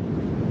think?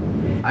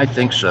 I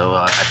think so.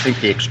 I think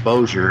the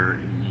exposure,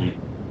 you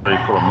put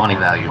a money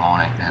value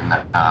on it, and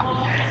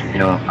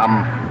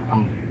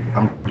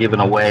I'm giving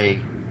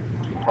away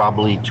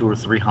probably 200 or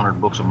 300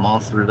 books a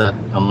month through that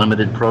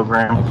unlimited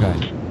program.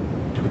 Okay.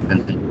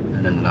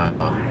 and then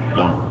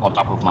on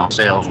top of my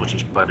sales, which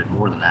is probably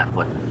more than that.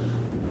 But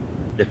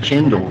the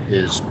Kindle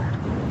is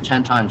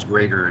 10 times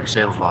greater in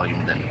sales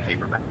volume than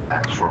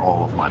paperbacks for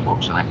all of my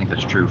books, and I think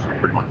that's true for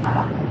pretty much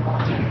all.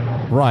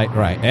 Right.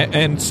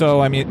 And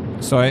so, I mean,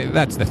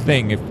 that's the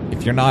thing.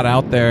 If you're not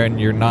out there and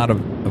you're not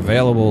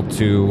available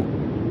to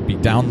be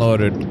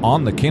downloaded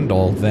on the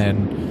Kindle,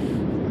 then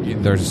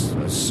there's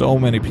so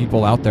many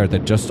people out there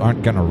that just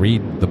aren't going to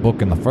read the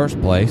book in the first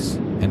place,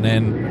 and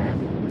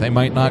then they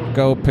might not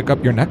go pick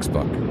up your next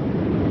book.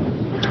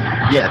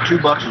 Yeah,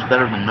 $2 is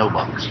better than no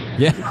bucks.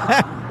 Yeah,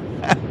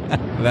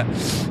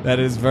 that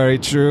is very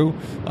true.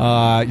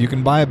 You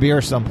can buy a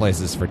beer some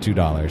places for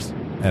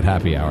 $2 at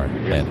happy hour.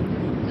 Yeah.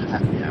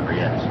 Happy hour,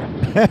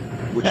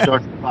 yes. Which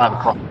starts at 5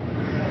 o'clock.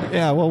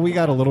 Yeah, well, we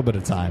got a little bit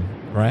of time,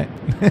 right?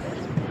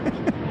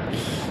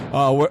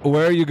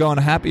 Where are you going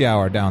to happy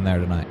hour down there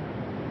tonight?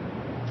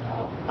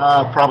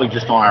 Probably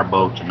just on our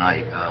boat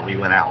tonight. We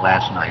went out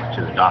last night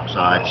to the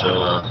dockside,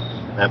 so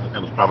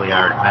that was probably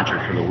our adventure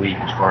for the week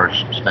as far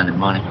as spending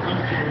money.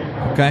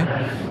 Okay,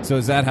 so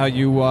is that how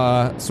you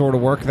sort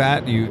of work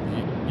that? You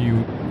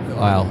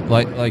well,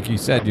 like you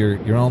said,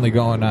 you're only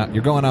going out.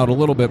 You're going out a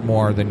little bit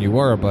more than you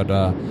were, but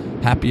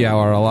happy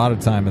hour a lot of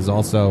time is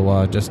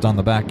also just on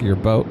the back of your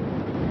boat.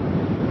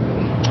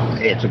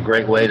 It's a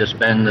great way to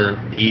spend the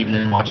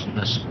evening watching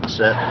the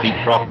sunset, feet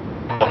propped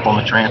up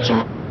on the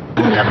transom,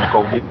 having a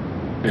cold beer.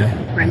 Yeah.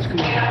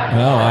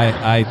 No,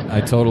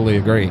 I totally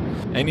agree.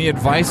 Any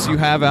advice you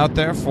have out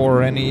there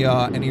for any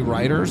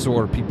writers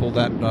or people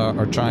that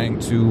are trying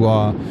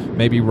to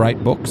maybe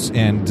write books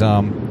and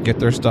get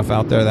their stuff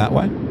out there that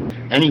way?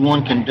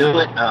 Anyone can do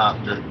it.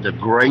 The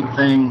great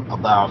thing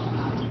about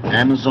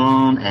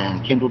Amazon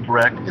and Kindle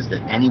Direct is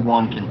that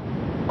anyone can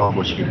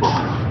publish your book.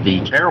 The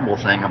terrible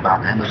thing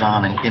about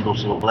Amazon and Kindle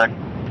Select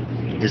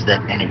is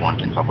that anyone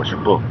can publish a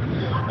book.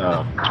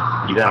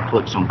 You got to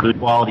put some good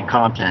quality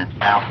content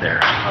out there.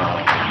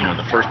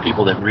 The first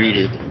people that read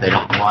it, if they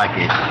don't like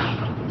it,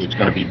 it's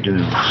going to be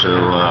doomed.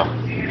 So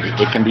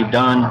it can be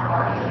done.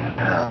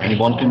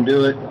 Anyone can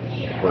do it,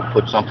 but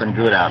put something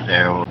good out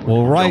there.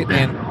 Well, right.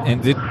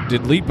 And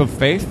did Leap of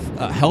Faith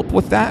help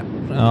with that?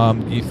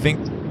 You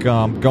think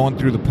going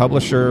through the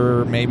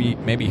publisher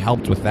maybe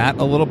helped with that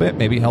a little bit?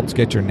 Maybe helped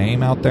get your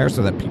name out there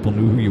so that people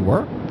knew who you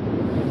were?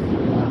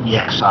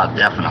 Yes, I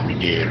definitely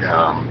did.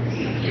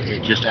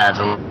 It just adds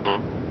a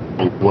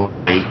little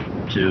weight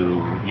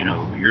to,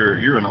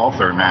 you're an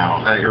author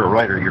now. You're a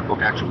writer. Your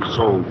book actually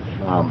sold.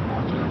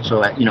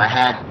 So I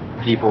had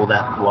people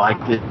that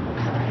liked it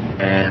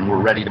and were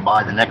ready to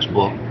buy the next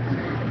book,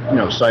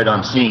 sight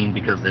unseen,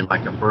 because they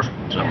liked the first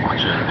one so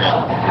much.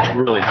 It's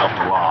really helped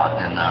a lot.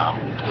 And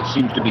it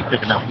seems to be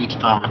picking up each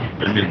time I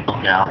put a new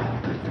book out.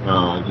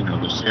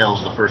 The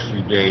sales the first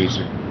few days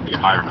get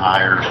higher and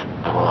higher.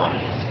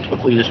 So,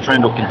 hopefully this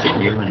trend will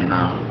continue, and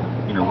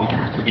we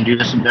can do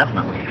this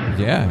indefinitely.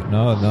 Yeah,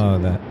 no,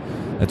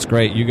 that's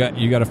great. You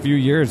got a few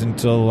years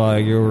until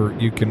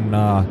you can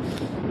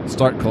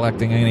start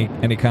collecting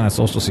any kind of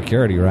Social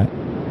Security, right?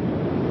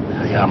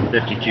 Yeah, I'm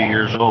 52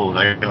 years old.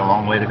 I got a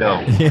long way to go.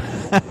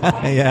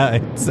 Yeah,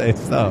 I'd say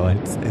so.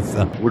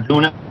 We're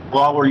doing it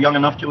while we're young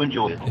enough to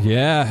enjoy it.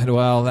 Yeah,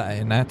 well,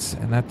 and that's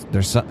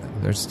there's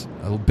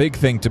a big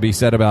thing to be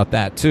said about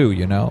that too.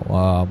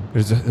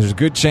 There's a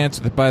good chance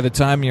that by the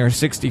time you're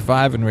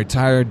 65 and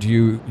retired,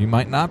 you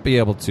might not be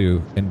able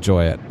to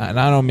enjoy it. And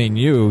I don't mean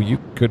you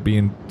could be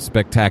in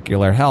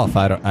spectacular health.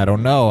 I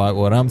don't know.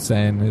 What I'm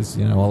saying is,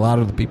 a lot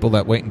of the people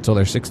that wait until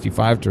they're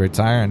 65 to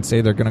retire and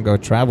say they're going to go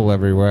travel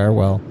everywhere,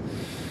 well,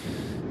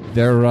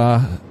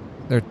 they're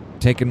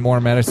taking more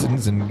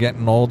medicines and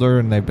getting older,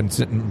 and they've been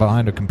sitting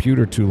behind a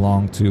computer too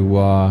long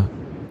to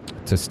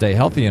stay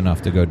healthy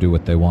enough to go do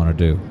what they want to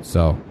do.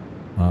 So,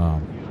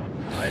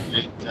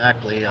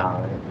 exactly.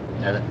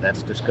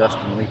 That's discussed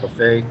in Leap of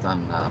Faith,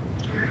 and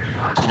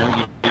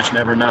you just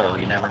never know.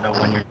 You never know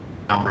when your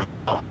numbers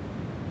up.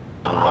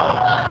 So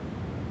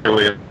here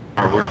we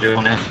are. We're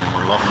doing it, and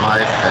we're loving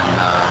life,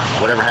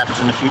 and whatever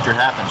happens in the future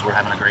happens. We're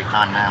having a great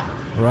time now.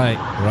 Right.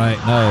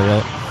 No,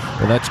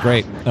 well, that's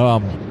great.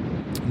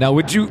 Now,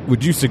 would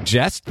you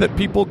suggest that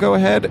people go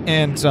ahead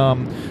and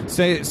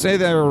say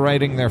they were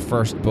writing their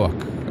first book?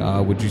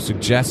 Would you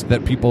suggest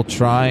that people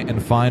try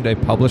and find a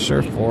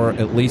publisher for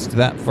at least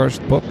that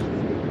first book?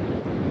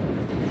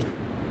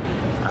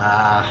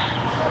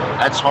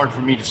 That's hard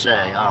for me to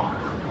say.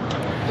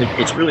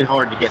 It's really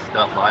hard to get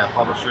stuff by a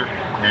publisher,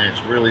 and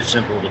it's really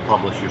simple to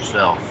publish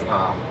yourself.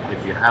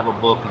 If you have a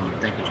book and you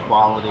think it's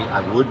quality,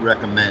 I would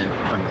recommend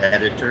an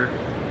editor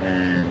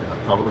and a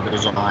cover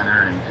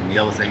designer and the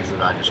other things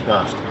that I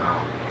discussed.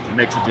 It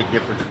makes a big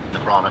difference in the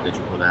product that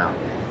you put out.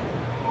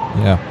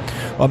 Yeah.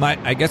 Well,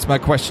 I guess my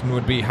question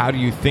would be, how do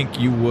you think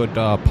you would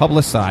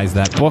publicize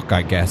that book,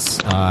 I guess,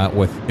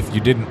 if you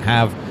didn't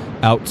have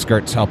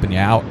Outskirts helping you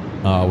out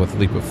with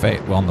Leap of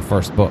Faith on the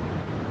first book?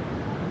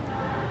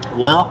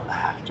 Well,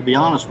 to be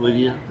honest with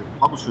you, the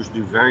publishers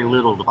do very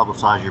little to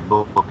publicize your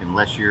book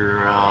unless you're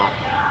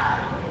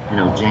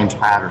James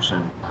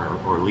Patterson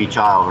or Lee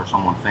Child or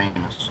someone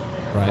famous.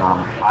 Right.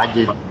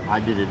 I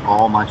did it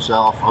all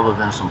myself, other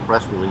than some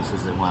press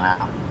releases that went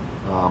out,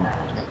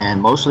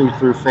 and mostly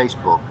through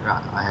Facebook.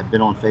 I had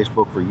been on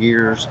Facebook for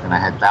years, and I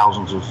had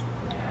thousands of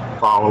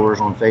followers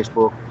on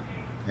Facebook,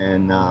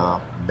 and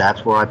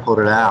that's where I put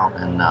it out.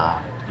 And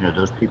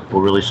those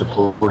people really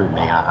supported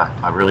me.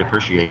 I really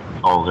appreciate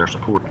all of their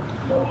support.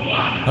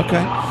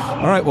 Okay.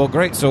 All right. Well,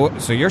 great. So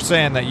you're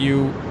saying that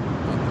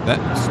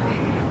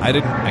I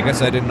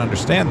guess I didn't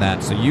understand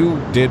that. So you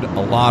did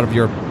a lot of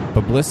your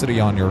publicity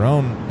on your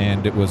own,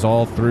 and it was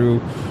all through,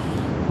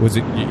 was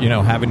it,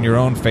 having your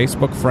own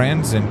Facebook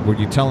friends, and were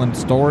you telling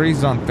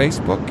stories on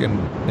Facebook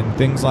and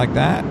things like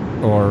that?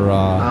 Or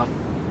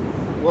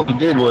what we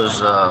did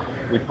was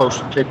we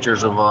posted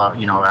pictures of our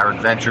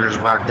adventures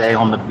of our day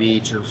on the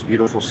beach. It was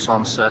beautiful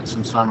sunsets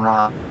and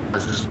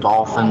sunrises,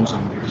 dolphins,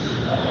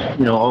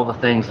 and all the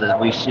things that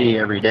we see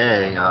every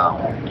day.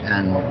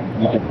 And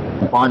you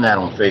can find that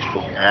on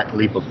Facebook at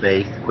Leap of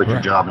Faith. Quit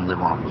your job and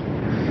live on a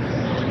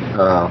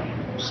boat.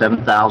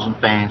 7,000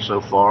 fans so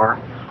far.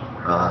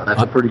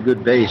 That's a pretty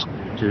good base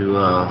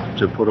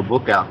to put a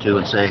book out to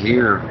and say,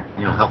 here,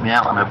 help me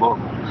out with my book.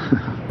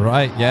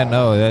 Right. Yeah,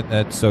 no,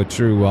 that's so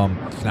true.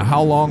 Now,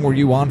 how long were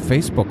you on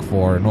Facebook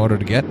for in order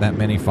to get that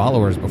many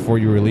followers before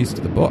you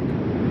released the book?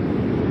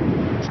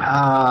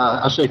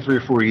 I'll say 3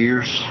 or 4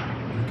 years.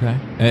 Okay.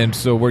 And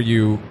so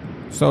you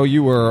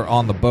were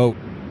on the boat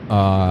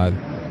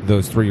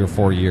those 3 or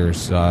 4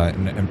 years,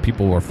 and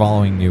people were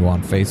following you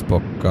on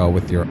Facebook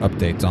with your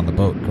updates on the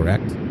boat,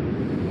 correct?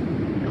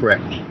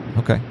 Correct.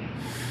 Okay.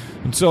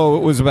 And so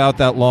it was about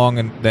that long,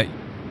 and that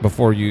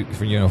before you,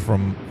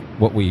 from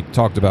what we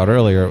talked about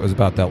earlier, it was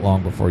about that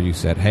long before you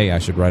said, hey, I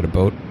should write a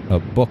book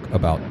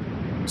about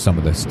some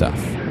of this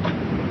stuff.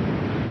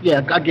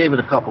 Yeah, I gave it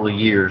a couple of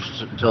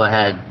years until I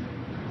had,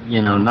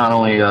 not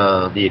only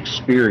the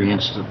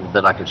experience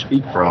that I could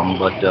speak from,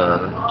 but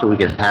until we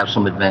could have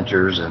some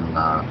adventures and,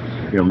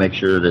 make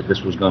sure that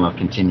this was going to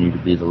continue to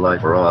be the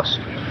life for us.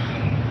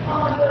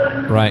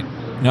 Right.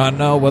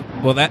 No.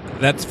 Well,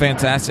 that's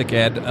fantastic,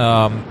 Ed.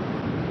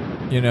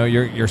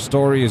 Your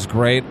story is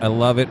great. I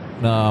love it.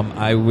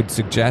 I would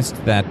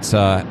suggest that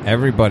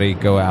everybody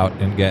go out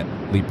and get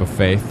Leap of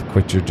Faith,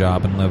 quit your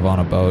job and live on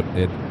a boat.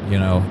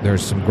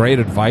 There's some great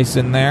advice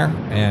in there,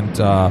 and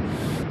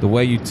the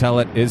way you tell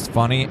it is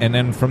funny. And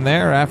then from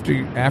there,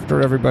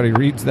 after everybody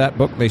reads that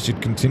book, they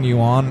should continue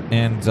on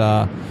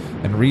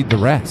and read the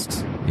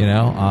rest.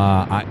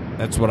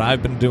 That's what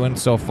I've been doing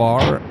so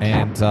far,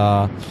 and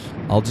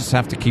I'll just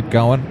have to keep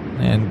going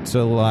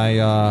until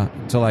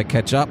I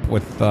catch up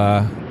with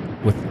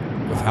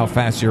how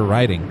fast you're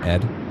writing,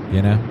 Ed.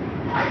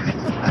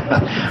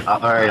 All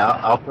right,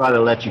 I'll try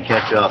to let you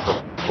catch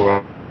up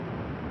before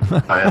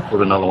I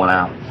put another one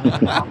out.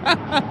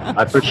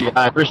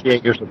 I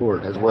appreciate your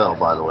support as well,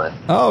 by the way.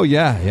 Oh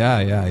yeah.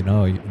 I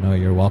know.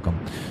 You're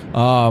welcome.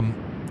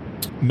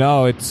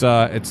 No, it's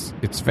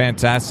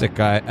fantastic.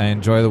 I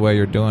enjoy the way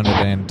you're doing it,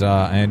 and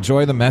I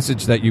enjoy the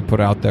message that you put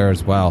out there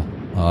as well,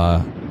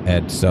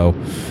 Ed. So,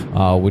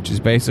 which is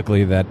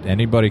basically that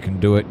anybody can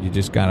do it. You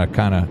just gotta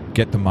kind of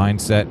get the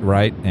mindset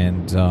right,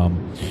 and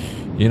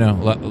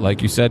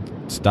like you said,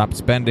 stop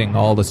spending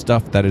all the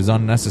stuff that is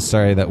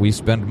unnecessary that we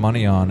spend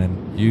money on,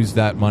 and use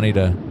that money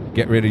to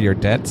get rid of your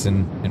debts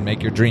and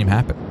make your dream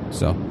happen.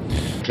 So,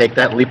 take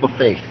that leap of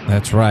faith.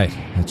 That's right.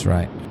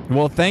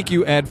 Well, thank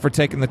you, Ed, for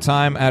taking the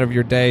time out of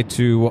your day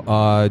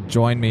to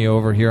join me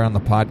over here on the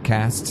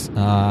podcast.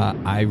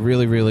 I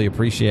really, really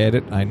appreciate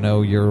it. I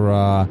know you're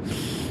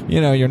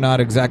not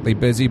exactly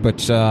busy,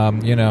 but,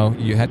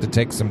 you had to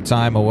take some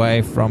time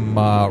away from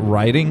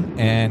writing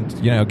and,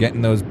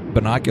 getting those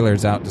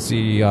binoculars out to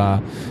see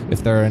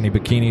if there are any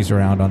bikinis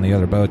around on the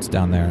other boats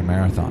down there in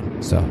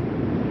Marathon. So,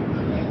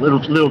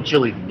 little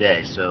chilly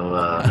today, so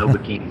no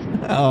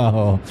bikinis.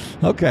 Oh,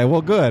 okay.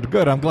 Well, good.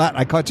 I'm glad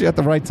I caught you at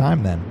the right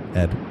time then,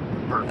 Ed.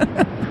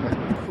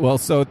 Well,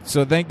 so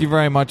thank you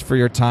very much for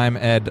your time,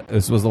 Ed.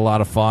 This was a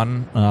lot of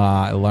fun.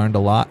 I learned a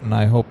lot, and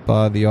I hope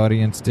the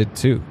audience did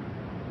too.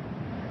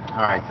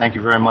 All right. Thank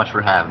you very much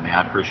for having me.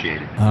 I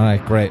appreciate it. All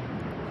right, great.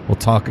 We'll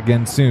talk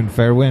again soon.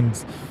 Fair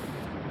winds.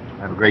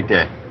 Have a great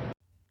day.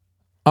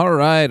 All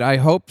right. I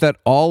hope that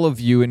all of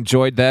you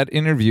enjoyed that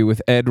interview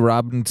with Ed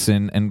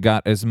Robinson and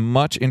got as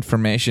much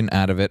information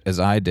out of it as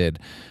I did.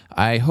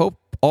 I hope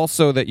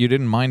also that you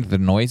didn't mind the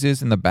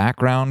noises in the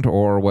background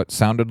or what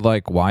sounded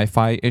like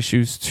Wi-Fi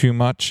issues too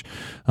much.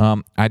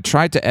 I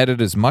tried to edit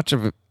as much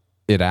of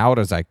it out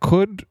as I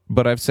could,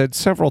 but I've said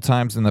several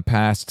times in the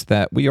past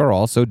that we are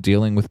also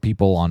dealing with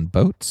people on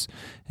boats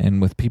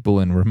and with people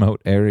in remote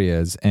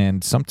areas,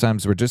 and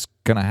sometimes we're just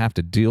going to have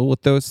to deal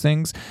with those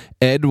things.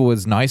 Ed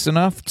was nice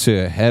enough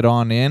to head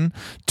on in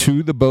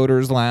to the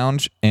Boaters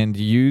Lounge and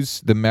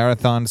use the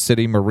Marathon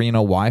City Marina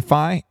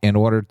Wi-Fi in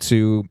order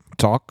to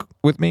talk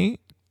with me.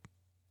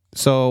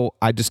 So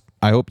I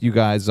hope you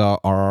guys are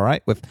all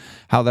right with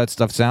how that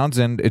stuff sounds,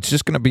 and it's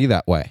just going to be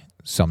that way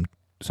some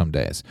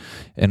days.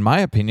 In my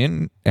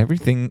opinion,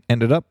 everything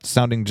ended up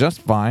sounding just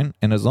fine,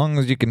 and as long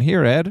as you can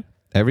hear Ed,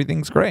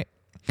 everything's great.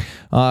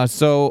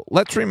 So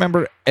let's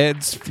remember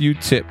Ed's few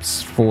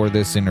tips for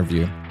this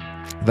interview.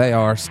 They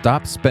are: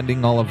 stop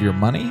spending all of your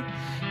money,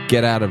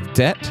 get out of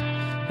debt,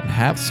 and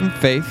have some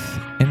faith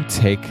and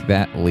take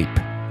that leap.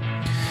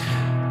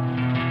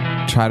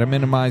 Try to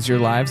minimize your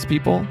lives,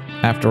 people.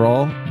 After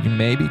all, you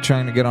may be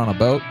trying to get on a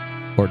boat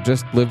or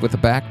just live with a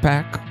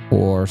backpack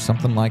or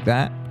something like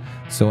that.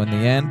 So in the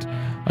end,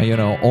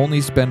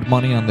 only spend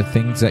money on the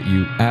things that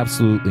you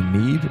absolutely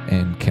need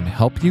and can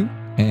help you,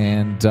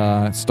 and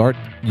start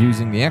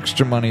using the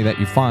extra money that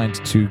you find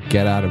to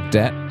get out of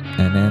debt,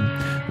 and then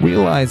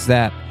realize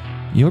that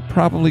you're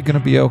probably going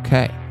to be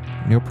okay.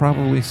 You're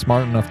probably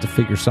smart enough to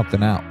figure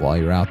something out while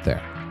you're out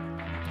there.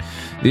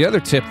 The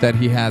other tip that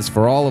he has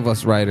for all of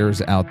us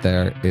writers out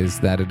there is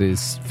that it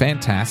is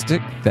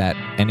fantastic that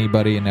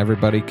anybody and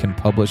everybody can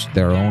publish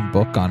their own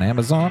book on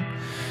Amazon.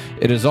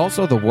 It is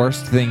also the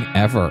worst thing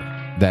ever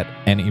that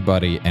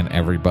anybody and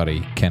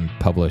everybody can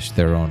publish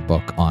their own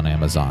book on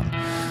Amazon.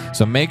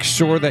 So make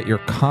sure that your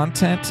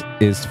content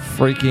is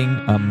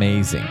freaking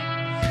amazing.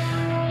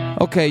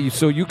 Okay,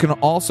 so you can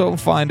also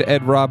find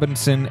Ed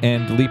Robinson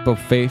and Leap of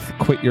Faith,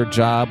 Quit Your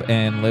Job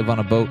and Live on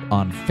a Boat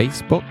on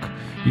Facebook.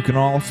 You can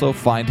also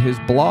find his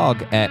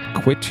blog at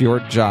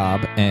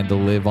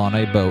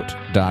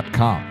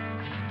quityourjobandliveonaboat.com.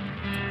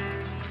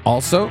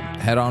 Also,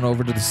 head on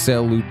over to the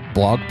Sail Loot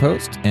blog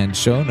post and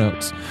show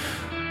notes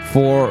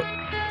for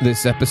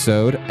this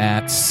episode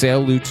at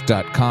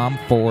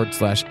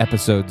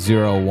sailloot.com/episode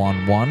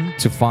 011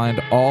 to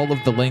find all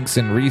of the links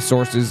and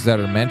resources that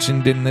are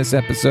mentioned in this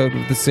episode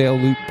of the Sail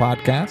Loot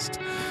podcast.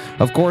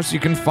 Of course, you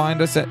can find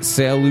us at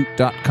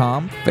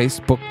sailloot.com,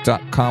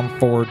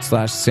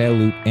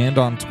 facebook.com/sailloot, and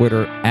on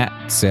Twitter at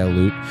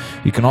sailloot.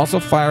 You can also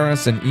fire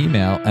us an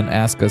email and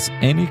ask us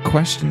any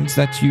questions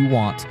that you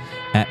want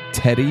at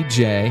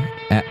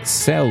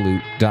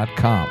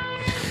teddyj@sailloot.com.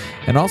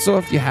 And also,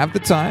 if you have the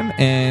time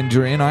and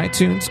you're in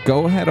iTunes,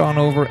 go ahead on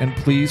over and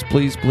please,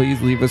 please, please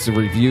leave us a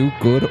review.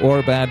 Good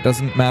or bad,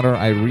 doesn't matter.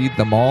 I read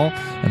them all,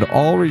 and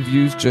all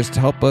reviews just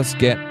help us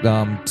get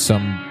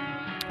some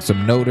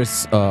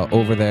notice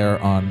over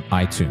there on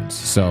iTunes.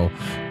 So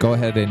go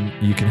ahead and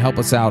you can help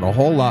us out a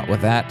whole lot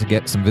with that to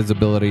get some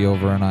visibility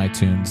over on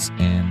iTunes,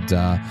 and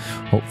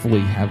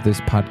hopefully have this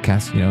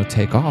podcast,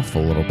 take off a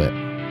little bit.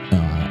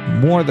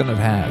 More than it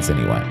has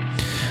anyway.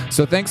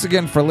 So thanks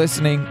again for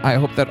listening. I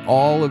hope that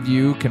all of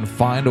you can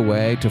find a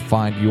way to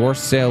find your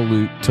sail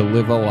loot to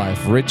live a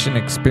life rich in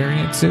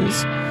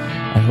experiences.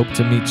 I hope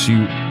to meet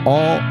you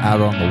all out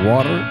on the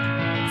water,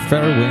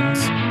 fair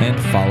winds, and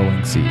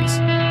following seas.